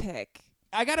can pick.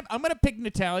 I'm gonna pick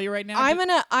Natalya right now.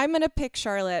 I'm gonna pick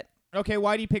Charlotte. Okay,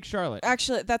 why do you pick Charlotte?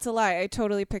 Actually, that's a lie. I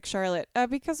totally picked Charlotte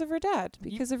because of her dad,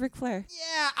 because of Ric Flair.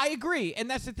 Yeah, I agree. And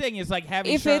that's the thing is like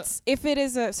having if it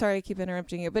is a sorry, I keep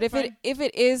interrupting you, but if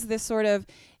it is this sort of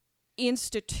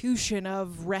institution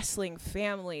of wrestling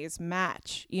families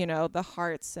match, the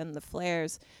Hearts and the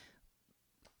Flairs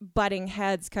butting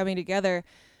heads coming together,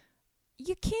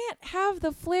 you can't have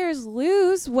the Flairs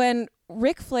lose when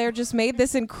Ric Flair just made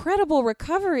this incredible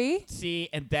recovery. See,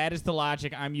 and that is the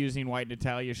logic I'm using why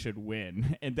Natalya should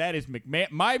win. And that is McMahon.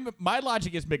 My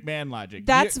logic is McMahon logic.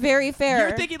 That's very fair.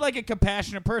 You're thinking like a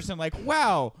compassionate person, like,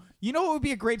 wow, you know what would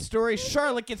be a great story?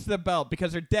 Charlotte gets the belt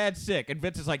because her dad's sick. And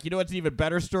Vince is like, you know what's an even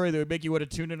better story that would make you want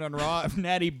to tune in on Raw? If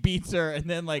Natty beats her and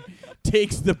then like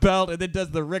takes the belt and then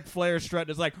does the Ric Flair strut and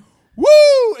is like,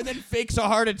 woo! And then fakes a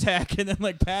heart attack and then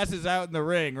like passes out in the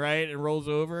ring, right? And rolls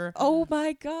over. Oh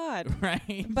my God.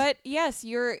 Right. But yes,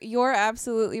 you're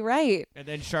absolutely right. And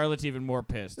then Charlotte's even more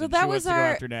pissed. Well, and she wants to go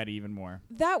after Natty even more.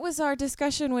 That was our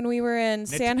discussion when we were in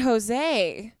San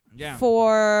Jose. Yeah.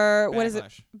 For Backlash. What is it?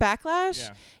 Backlash?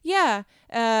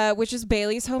 Yeah. Which is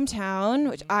Bailey's hometown,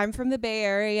 which I'm from the Bay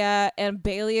Area, and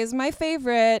Bailey is my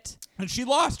favorite. And she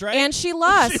lost, right? And she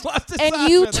lost. She lost to and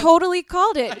Sasha. you totally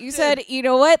called it. You said, you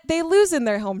know what? They lose in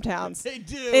their hometowns. They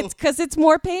do. It's because it's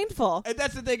more painful. And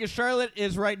that's the thing is Charlotte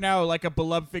is right now like a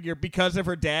beloved figure because of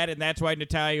her dad, and that's why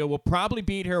Natalya will probably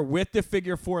beat her with the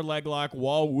figure 4 leg lock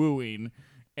while wooing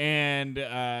and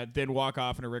then walk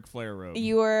off in a Ric Flair robe.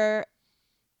 You were...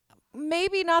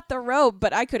 Maybe not the robe,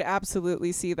 but I could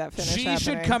absolutely see that finish happening. She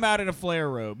should come out in a Flair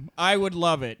robe. I would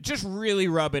love it. Just really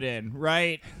rub it in,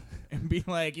 right? And be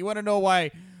like, you want to know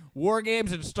why War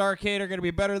Games and Starrcade are going to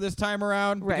be better this time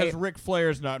around? Right. Because Ric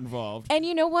Flair's not involved. And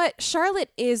you know what?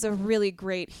 Charlotte is a really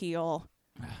great heel.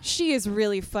 She is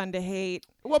really fun to hate.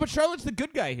 Well, but Charlotte's the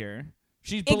good guy here.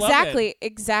 She's beloved.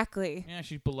 Exactly. Yeah,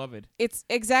 she's beloved. It's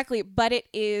exactly, but it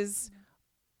is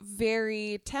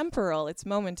very temporal. It's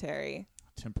momentary.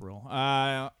 Temporal.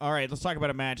 All right, let's talk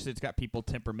about a match that's got people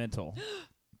temperamental.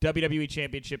 WWE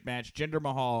Championship match, Jinder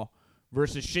Mahal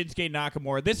versus Shinsuke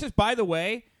Nakamura. This is, by the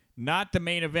way, not the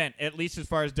main event, at least as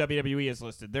far as WWE is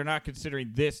listed. They're not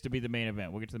considering this to be the main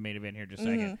event. We'll get to the main event here in just a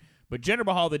second. But Jinder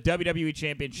Mahal, the WWE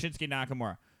Champion, Shinsuke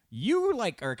Nakamura. You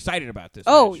are excited about this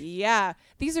match. Yeah.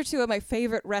 These are 2 of my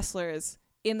favorite wrestlers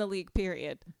in the league,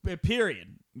 period.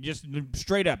 Period. Just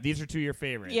straight up. These are 2 of your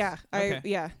favorites. Yeah.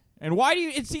 Okay. And why do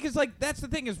you? See, because like that's the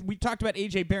thing is we talked about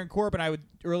AJ Baron Corbin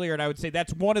earlier, and I would say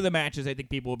that's one of the matches I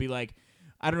think people will be like,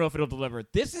 I don't know if it'll deliver.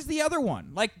 This is the other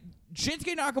one. Like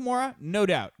Shinsuke Nakamura, no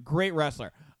doubt, great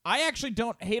wrestler. I actually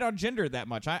don't hate on Jinder that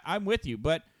much. I'm with you,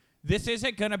 but this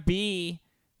isn't gonna be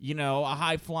a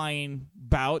high flying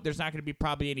bout. There's not gonna be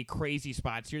probably any crazy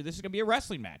spots here. This is gonna be a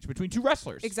wrestling match between 2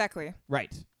 wrestlers. Exactly.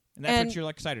 Right, and that's what you're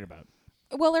like excited about.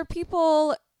 Well, are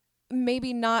people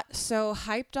maybe not so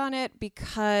hyped on it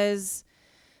because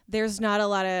there's not a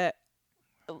lot of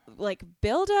like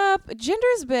build up?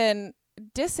 Jinder's been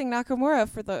dissing Nakamura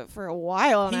for a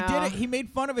while now. He did it. He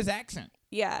made fun of his accent.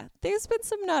 Yeah, there's been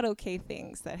some not okay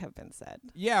things that have been said.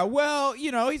 Yeah, well,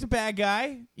 he's a bad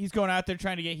guy. He's going out there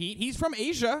trying to get heat. He's from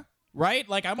Asia, right?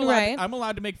 Like I'm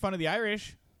allowed to make fun of the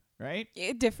Irish, right?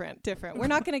 Different. We're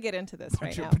not going to get into this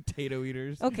right now. Bunch of potato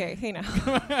eaters. Okay, hey now.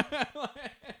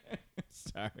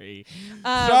 Sorry.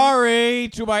 Sorry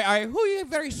to my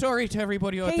very sorry to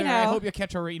everybody out there. Now. I hope you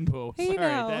catch a rainbow. Hey Sorry,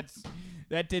 now.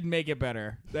 that didn't make it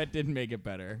better. That did not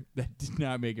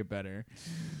make it better.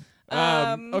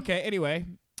 Okay, anyway.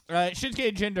 Shinsuke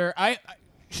and Jinder.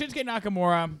 Shinsuke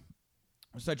Nakamura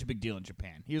was such a big deal in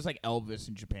Japan. He was like Elvis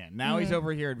in Japan. Now he's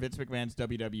over here at Vince McMahon's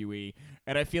WWE,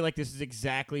 and I feel like this is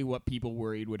exactly what people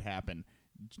worried would happen.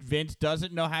 Vince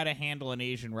doesn't know how to handle an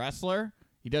Asian wrestler.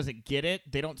 He doesn't get it.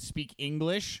 They don't speak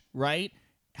English, right?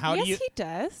 Yes, he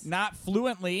does. Not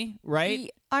fluently,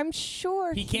 right? I'm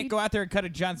sure he can't go out there and cut a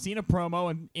John Cena promo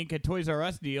and ink a Toys R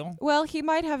Us deal. Well, he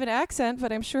might have an accent,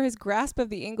 but I'm sure his grasp of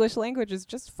the English language is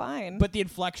just fine. But the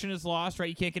inflection is lost, right?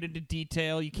 You can't get into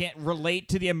detail. You can't relate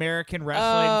to the American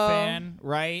wrestling fan,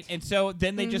 right? And so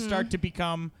then they just start to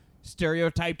become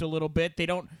stereotyped a little bit.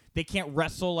 They can't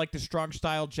wrestle like the strong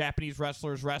style Japanese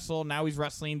wrestlers wrestle. Now he's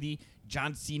wrestling the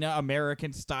John Cena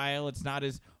American style. It's not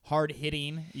as hard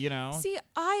hitting, you know. See,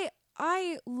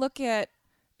 I look at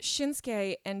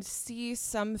Shinsuke and see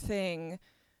something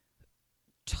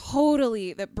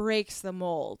totally that breaks the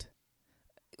mold.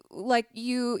 Like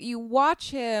you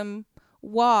watch him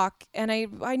walk, and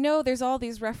I know there's all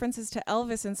these references to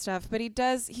Elvis and stuff, but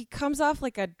he comes off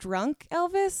like a drunk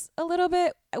Elvis a little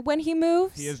bit when he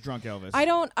moves. He is drunk Elvis. I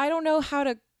don't know how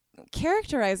to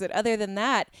characterize it other than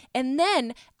that. And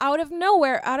then out of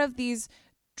nowhere, out of these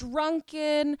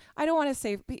drunken, I don't want to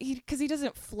say, because he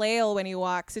doesn't flail when he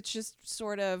walks. It's just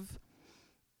sort of,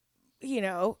 you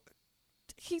know,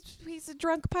 he's a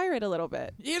drunk pirate a little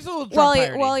bit. He is a little drunk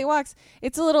pirate. While he walks,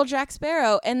 it's a little Jack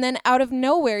Sparrow. And then out of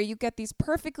nowhere, you get these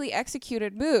perfectly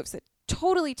executed moves that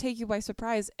totally take you by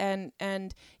surprise. And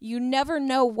you never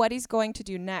know what he's going to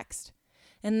do next.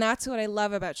 And that's what I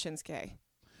love about Shinsuke.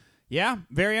 Yeah,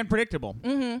 very unpredictable.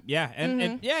 Mm-hmm. Yeah,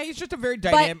 and yeah, he's just a very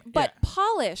dynamic, but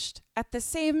polished at the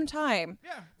same time.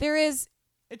 Yeah,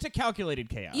 it's a calculated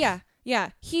chaos. Yeah.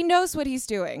 He knows what he's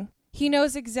doing. He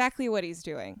knows exactly what he's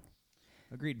doing.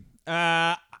 Agreed.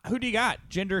 Who do you got?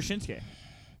 Jinder or Shinsuke?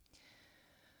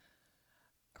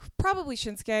 Probably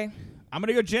Shinsuke. I'm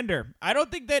gonna go Jinder. I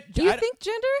don't think that. Do you think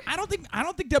Jinder? I don't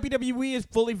think WWE is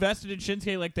fully vested in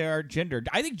Shinsuke like they are Jinder.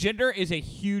 I think Jinder is a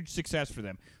huge success for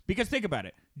them because think about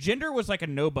it. Jinder was like a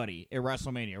nobody at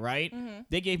WrestleMania, right? Mm-hmm.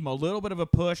 They gave him a little bit of a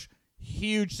push,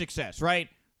 huge success, right?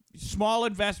 Small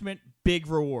investment, big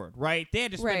reward, right? They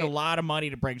had to spend a lot of money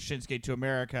to bring Shinsuke to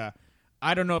America.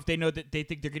 I don't know if they know that they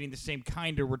think they're getting the same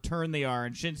kind of return they are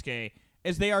in Shinsuke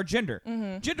as they are Jinder.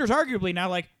 Mm-hmm. Jinder's arguably now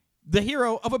like the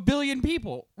hero of 1 billion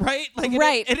people, right? Like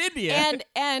in India.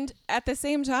 And at the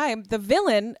same time, the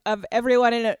villain of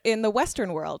everyone in the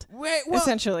Western world,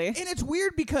 essentially. And it's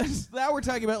weird because now we're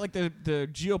talking about like the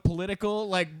geopolitical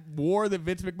like war that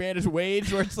Vince McMahon has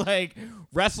waged where it's like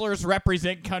wrestlers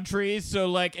represent countries, so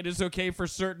like it is okay for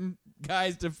certain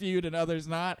guys to feud and others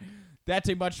not. That's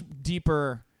a much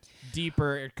deeper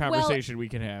conversation we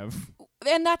can have.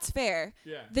 And that's fair.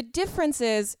 Yeah. The difference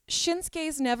is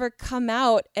Shinsuke's never come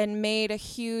out and made a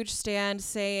huge stand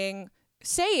saying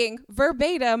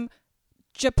verbatim,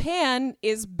 Japan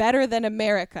is better than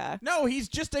America. No, he's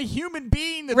just a human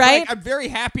being that's right? like, I'm very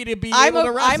happy to be able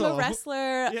to wrestle. I'm a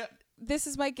wrestler. Yeah. This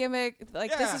is my gimmick.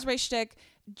 This is my shtick.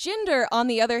 Jinder, on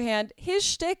the other hand, his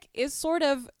shtick is sort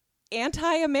of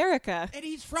anti-America. And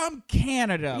he's from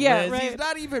Canada, yeah, Liz. Right. He's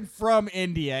not even from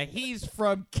India. He's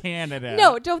from Canada.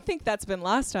 No, don't think that's been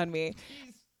lost on me.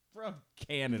 He's from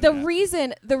Canada. The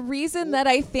reason that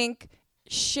I think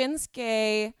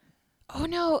Shinsuke... Oh,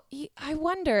 no. I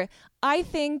wonder. I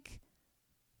think...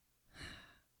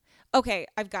 Okay,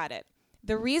 I've got it.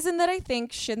 The reason that I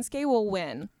think Shinsuke will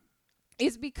win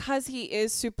is because he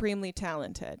is supremely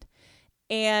talented.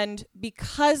 And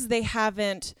because they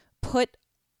haven't put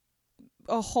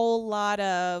a whole lot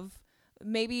of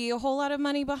money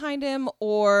behind him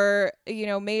or, you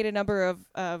know, made a number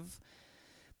of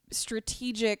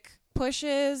strategic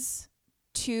pushes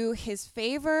to his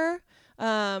favor.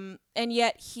 And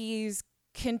yet he's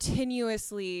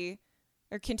continually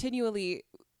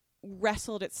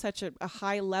wrestled at such a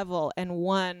high level and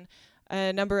won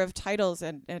a number of titles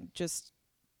and just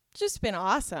been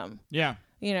awesome. Yeah.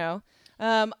 You know,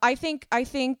 I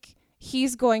think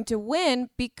he's going to win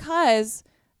because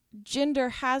Jinder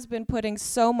has been putting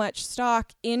so much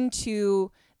stock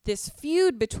into this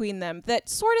feud between them that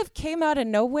sort of came out of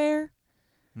nowhere,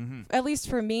 at least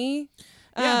for me.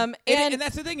 Yeah. And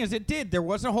that's the thing is it did. There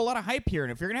wasn't a whole lot of hype here.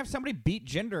 And if you're going to have somebody beat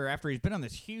Jinder after he's been on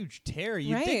this huge tear,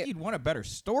 you'd think you'd want a better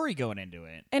story going into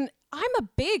it. And I'm a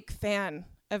big fan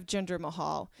of Jinder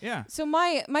Mahal. Yeah. So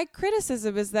my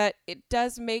criticism is that it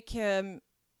does make him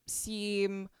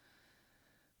seem...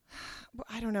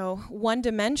 I don't know,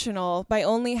 one-dimensional by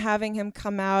only having him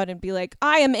come out and be like,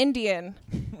 I am Indian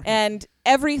and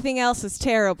everything else is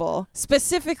terrible,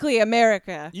 specifically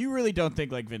America. You really don't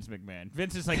think like Vince McMahon.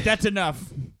 Vince is like, that's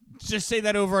enough. Just say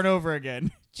that over and over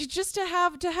again. Just to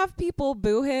have people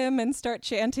boo him and start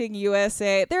chanting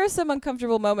USA. There are some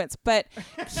uncomfortable moments, but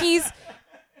he's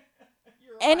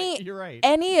You're right.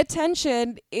 Any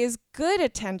attention is good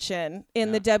attention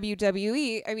in the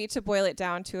WWE. I mean, to boil it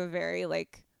down to a very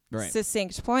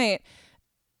succinct point,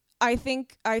 I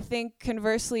think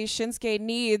conversely Shinsuke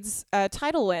needs a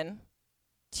title win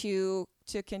to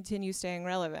continue staying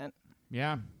relevant.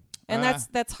 Yeah. And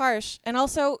that's harsh. And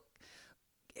also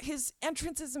his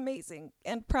entrance is amazing,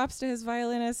 and props to his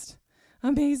violinist.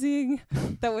 Amazing.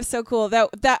 That was so cool. That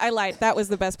I lied. That was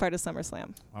the best part of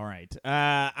SummerSlam. All right.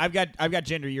 I've got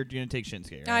Jinder. You're going to take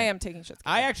Shinsuke, right? I am taking Shinsuke.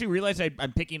 I actually realized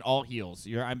I'm picking all heels.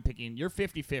 You're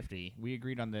 50-50. We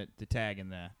agreed on the tag in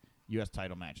the U.S.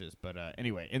 title matches. But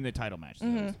anyway, in the title matches.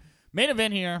 Mm-hmm. Main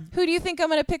event here. Who do you think I'm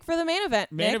going to pick for the main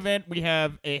event, Main Nick? event, we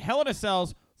have a Hell in a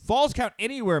Cell's Falls Count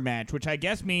Anywhere match, which I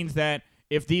guess means that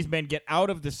if these men get out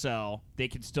of the cell, they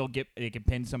can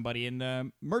pin somebody in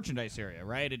the merchandise area,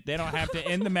 right? They don't have to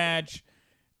end the match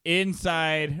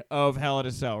inside of Hell in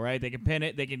a Cell, right? They can pin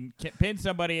it. They can pin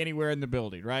somebody anywhere in the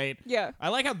building, right? Yeah. I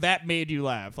like how that made you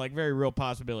laugh, like very real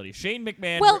possibility. Shane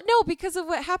McMahon. Well, no, because of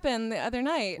what happened the other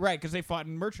night. Right, because they fought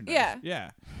in merchandise. Yeah. Yeah.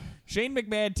 Shane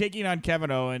McMahon taking on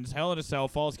Kevin Owens, Hell in a Cell,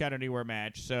 Falls Count Anywhere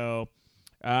match. So,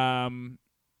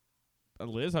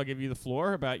 Liz, I'll give you the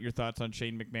floor about your thoughts on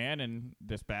Shane McMahon and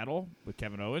this battle with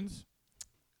Kevin Owens.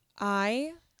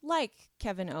 I like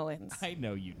Kevin Owens. I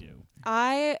know you do.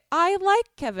 I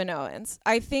like Kevin Owens.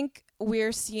 I think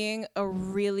we're seeing a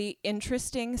really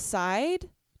interesting side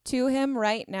to him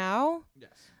right now.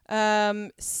 Yes.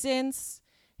 Since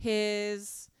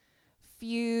his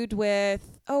feud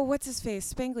with what's his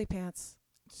face? Spangly Pants.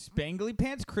 Spangly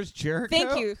Pants? Chris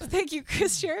Jericho? Thank you,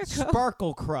 Chris Jericho.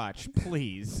 Sparkle Crotch,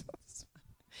 please.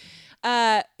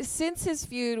 Since his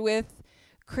feud with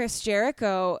Chris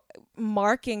Jericho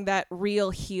marking that real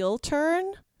heel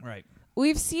turn, Right.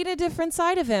 we've seen a different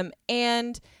side of him.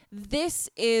 And this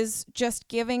is just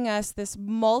giving us this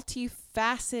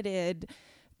multifaceted,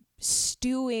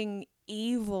 stewing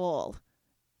evil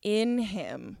in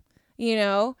him, you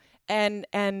know? And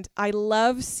I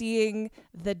love seeing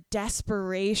the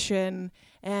desperation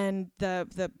and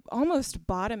the almost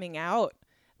bottoming out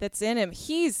that's in him.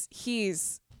 He's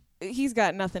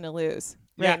got nothing to lose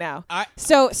right now.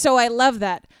 So I love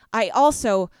that. I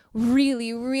also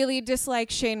really, really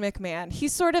dislike Shane McMahon.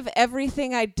 He's sort of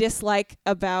everything I dislike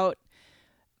about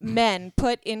men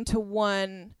put into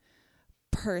one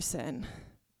person.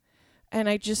 And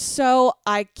if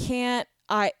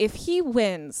he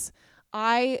wins,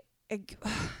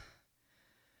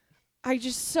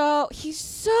 he's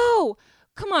so,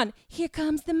 come on, here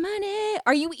comes the money.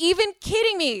 Are you even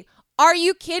kidding me? Are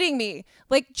you kidding me?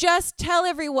 Like, just tell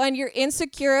everyone you're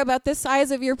insecure about the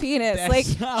size of your penis.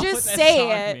 Just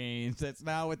say it. Means. That's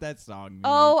not what that song means.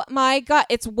 Oh my God.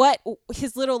 It's what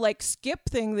his little skip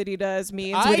thing that he does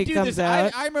means when he comes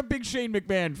out. I'm a big Shane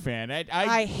McMahon fan.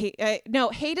 I hate,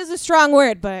 hate is a strong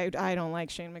word, but I don't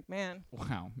like Shane McMahon.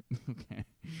 Wow. Okay.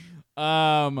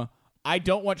 I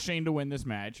don't want Shane to win this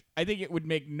match. I think it would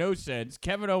make no sense.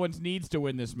 Kevin Owens needs to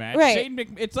win this match. Right.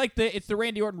 It's the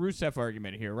Randy Orton Rusev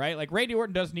argument here, right? Like Randy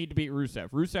Orton doesn't need to beat Rusev.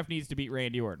 Rusev needs to beat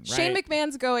Randy Orton, right? Shane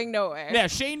McMahon's going nowhere. Yeah,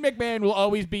 Shane McMahon will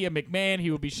always be a McMahon.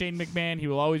 He will be Shane McMahon. He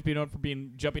will always be known for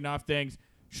jumping off things.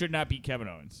 Should not beat Kevin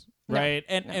Owens, right?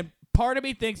 No. And part of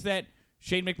me thinks that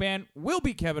Shane McMahon will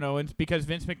beat Kevin Owens because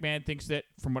Vince McMahon thinks that,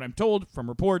 from what I'm told from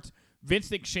reports, Vince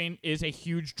thinks Shane is a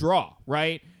huge draw,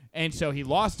 right? And so he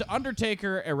lost to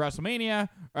Undertaker at WrestleMania,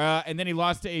 and then he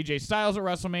lost to AJ Styles at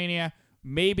WrestleMania.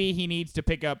 Maybe he needs to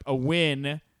pick up a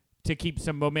win to keep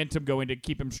some momentum going, to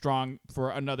keep him strong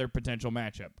for another potential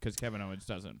matchup, because Kevin Owens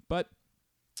doesn't. But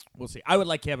we'll see. I would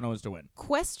like Kevin Owens to win.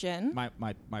 Question. My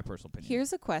personal opinion.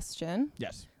 Here's a question.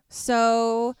 Yes.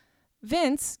 So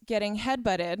Vince getting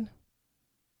headbutted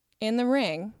in the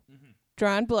ring,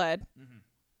 drawing blood,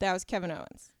 that was Kevin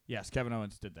Owens. Yes, Kevin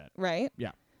Owens did that. Right?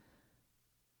 Yeah.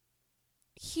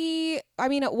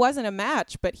 It wasn't a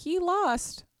match, but he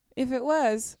lost. If it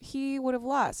was, he would have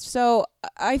lost. So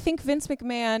I think Vince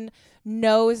McMahon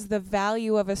knows the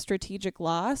value of a strategic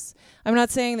loss. I'm not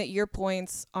saying that your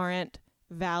points aren't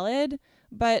valid,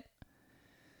 but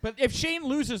if Shane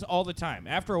loses all the time,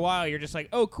 after a while, you're just like,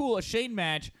 oh, cool, a Shane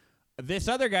match. this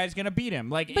other guy's going to beat him.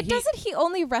 Like, but doesn't he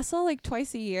only wrestle like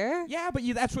twice a year? Yeah, but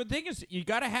that's what the thing is. You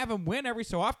got to have him win every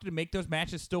so often to make those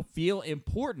matches still feel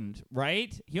important,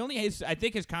 right? He only has, I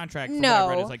think his contract from what I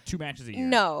read is like 2 matches a year.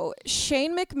 No.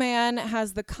 Shane McMahon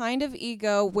has the kind of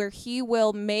ego where he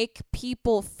will make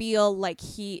people feel like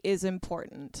he is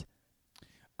important.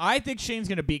 I think Shane's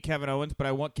going to beat Kevin Owens, but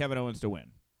I want Kevin Owens to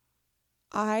win.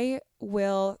 I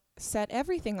will set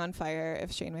everything on fire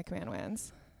if Shane McMahon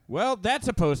wins. Well, that's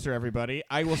a poster, everybody.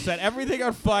 I will set everything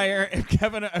on fire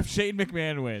if Shane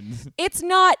McMahon wins. It's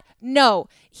not. No,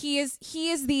 he is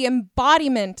the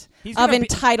embodiment of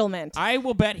entitlement. I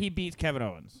will bet he beats Kevin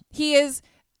Owens. He is.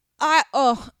 I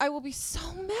will be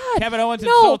so mad. Kevin Owens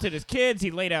insulted his kids.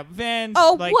 He laid out Vince.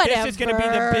 Oh, like, whatever. This is going to be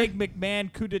the big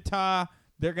McMahon coup d'etat.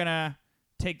 They're gonna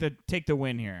take the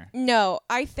win here. No,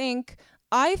 I think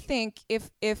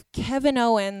if Kevin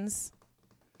Owens,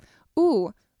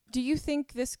 do you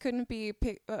think this couldn't be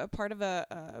a part of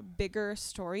a bigger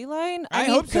storyline? I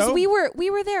mean, hope so. Because we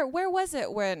were there. Where was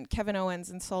it when Kevin Owens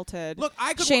insulted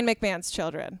Shane McMahon's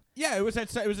children? Yeah, it was at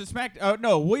SmackDown. Oh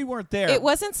no, we weren't there. It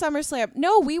wasn't SummerSlam.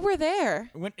 No, we were there.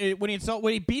 When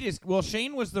he beat his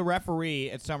Shane was the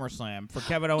referee at SummerSlam for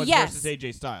Kevin Owens versus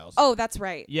AJ Styles. Oh, that's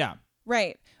right. Yeah.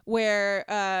 Right. Where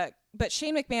but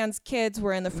Shane McMahon's kids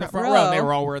were in the front row. And they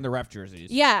were all wearing the ref jerseys.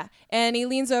 Yeah. And he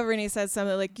leans over and he says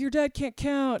something like, "Your dad can't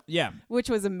count." Yeah. Which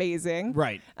was amazing.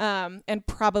 Right. And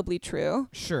probably true.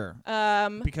 Sure.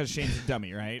 Because Shane's a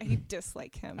dummy, right? I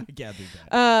dislike him. I gathered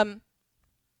that.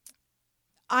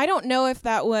 I don't know if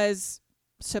that was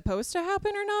supposed to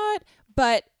happen or not,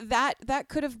 but that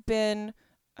could have been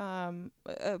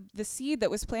the seed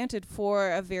that was planted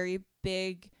for a very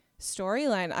big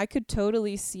storyline. I could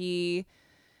totally see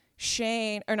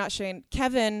Kevin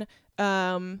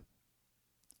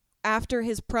after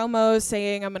his promos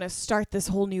saying, "I'm going to start this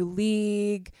whole new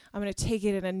league. I'm going to take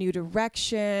it in a new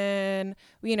direction."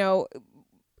 You know,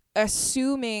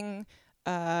 assuming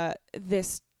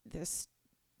this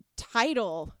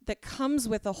title that comes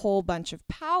with a whole bunch of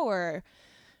power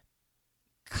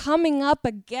coming up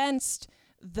against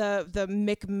the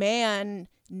McMahon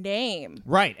name.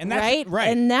 Right. And that's right.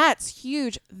 And that's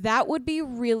huge. That would be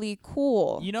really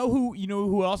cool. You know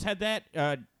who else had that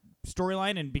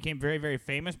storyline and became very, very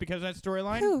famous because of that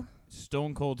storyline? Who?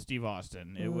 Stone Cold Steve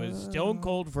Austin. It was Stone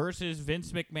Cold versus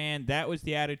Vince McMahon. That was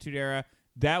the Attitude Era.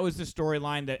 That was the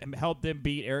storyline that helped them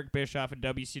beat Eric Bischoff in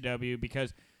WCW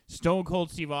because Stone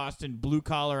Cold Steve Austin, blue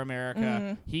collar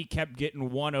America, he kept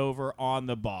getting one over on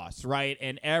the boss, right?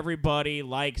 And everybody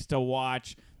likes to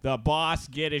watch the boss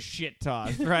get his shit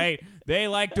tossed, right? They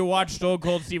like to watch Stone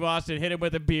Cold Steve Austin hit him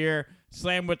with a beer,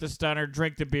 slam with the stunner,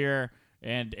 drink the beer,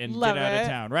 and get out of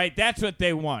town, right? That's what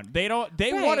they want. They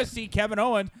want to see Kevin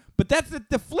Owens, but that's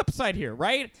the flip side here,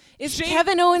 right?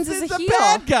 Kevin Owens is a heel.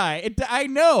 Bad guy. I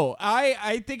know.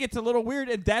 I think it's a little weird,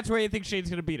 and that's where I think Shane's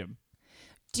going to beat him.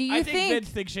 I think Vince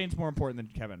thinks Shane's more important than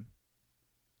Kevin.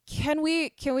 Can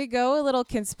we go a little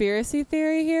conspiracy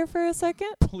theory here for a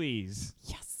second? Please.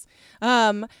 Yes.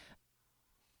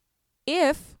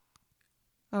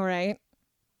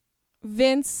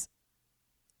 Vince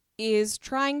is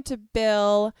trying to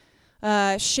bill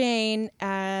Shane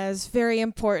as very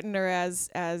important or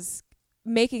as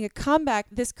making a comeback.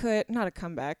 This could not a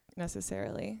comeback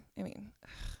necessarily. I mean,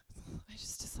 I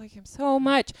just dislike him so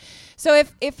much. So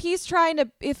if he's trying to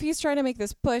make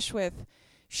this push with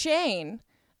Shane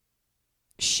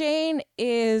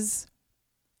is,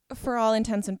 for all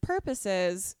intents and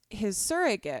purposes, his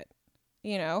surrogate,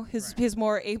 his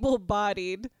more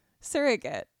able-bodied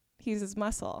surrogate. He's his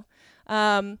muscle.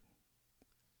 I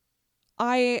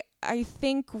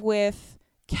think with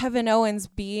Kevin Owens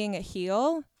being a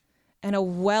heel and a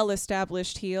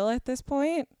well-established heel at this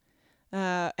point,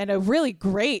 and a really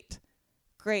great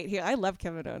heel. I love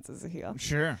Kevin Owens as a heel.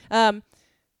 Sure. The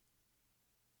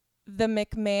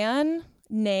McMahon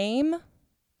name,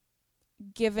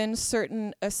 given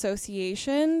certain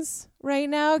associations right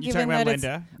now, You're given talking that about it's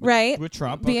Linda with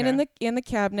Trump being in the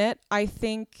cabinet, I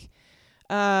think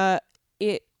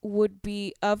it would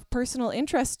be of personal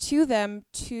interest to them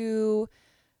to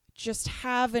just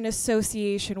have an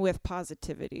association with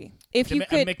positivity. If you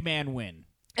could, a McMahon win,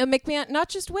 not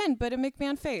just win, but a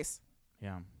McMahon face.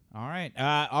 Yeah. All right.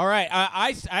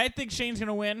 I think Shane's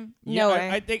gonna win. No way.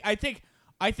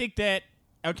 I think that.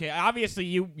 Okay, obviously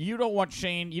you don't want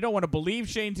Shane. You don't want to believe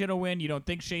Shane's going to win. You don't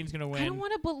think Shane's going to win. I don't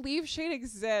want to believe Shane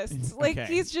exists. Like,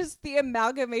 he's just the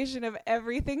amalgamation of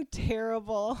everything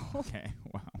terrible. Okay,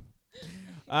 wow.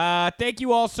 Thank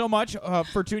you all so much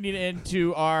for tuning in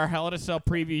to our Hell in a Cell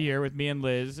preview here with me and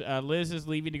Liz. Liz is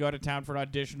leaving to go to town for an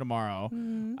audition tomorrow.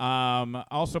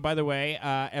 Also, by the way,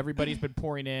 everybody's been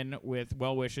pouring in with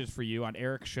well wishes for you. On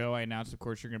Eric's show, I announced, of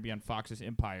course, you're going to be on Fox's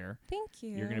Empire. Thank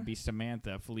you. You're going to be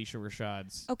Samantha, Felicia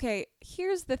Rashad's. Okay,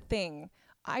 here's the thing.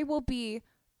 I will be...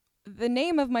 The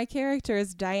name of my character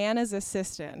is Diana's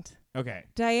assistant. Okay.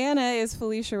 Diana is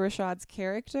Felicia Rashad's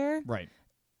character. Right.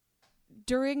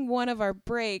 During one of our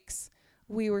breaks,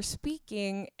 we were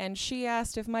speaking, and she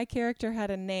asked if my character had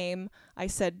a name. I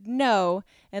said no,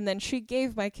 and then she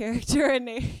gave my character a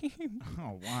name.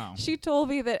 Oh, wow. She told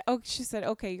me that, she said,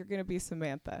 okay, you're going to be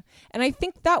Samantha. And I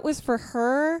think that was for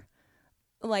her,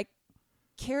 like,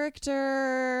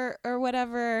 character or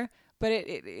whatever, but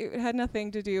it had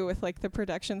nothing to do with, like, the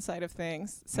production side of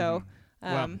things. So,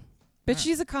 but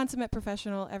she's a consummate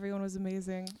professional. Everyone was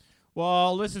amazing.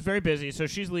 Well, Liz is very busy, so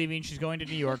she's leaving. She's going to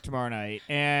New York tomorrow night,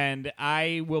 and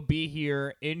I will be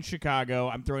here in Chicago.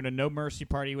 I'm throwing a No Mercy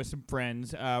party with some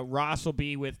friends. Ross will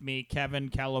be with me. Kevin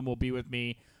Kellum will be with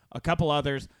me. A couple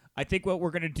others. I think what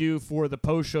we're going to do for the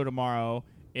post show tomorrow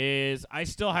is I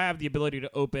still have the ability to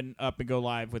open up and go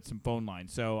live with some phone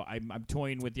lines. So I'm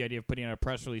toying with the idea of putting out a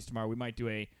press release tomorrow. We might do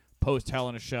a post Hell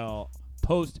in a Cell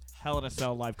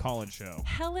live call-in show.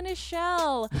 Hell in a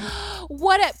Shell.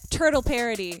 What a turtle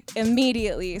parody.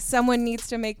 Immediately. Someone needs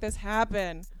to make this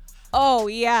happen. Oh,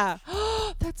 yeah.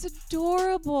 That's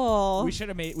adorable. We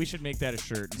should make that a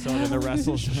shirt and sell it in the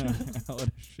WresleZone. Hell in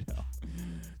a Shell.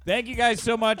 Thank you guys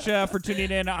so much for tuning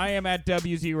in. I am at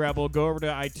WZ Rebel. Go over to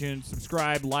iTunes,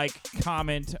 subscribe, like,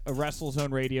 comment,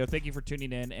 WresleZone Radio. Thank you for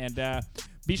tuning in. And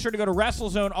be sure to go to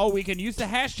WresleZone all weekend. Use the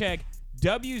hashtag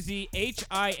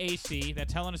WZHIAC.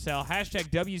 That's Hell in a Cell.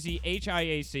 Hashtag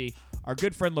WZHIAC. Our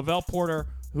good friend Lavelle Porter,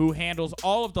 who handles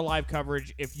all of the live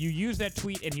coverage. If you use that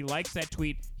tweet and he likes that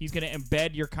tweet, he's going to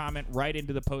embed your comment right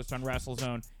into the post on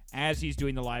WresleZone as he's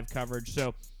doing the live coverage.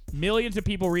 So millions of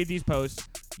people read these posts.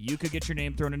 You could get your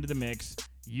name thrown into the mix.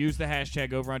 Use the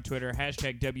hashtag over on Twitter,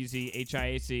 hashtag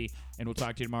WZHIAC, and we'll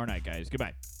talk to you tomorrow night, guys.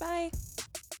 Goodbye. Bye.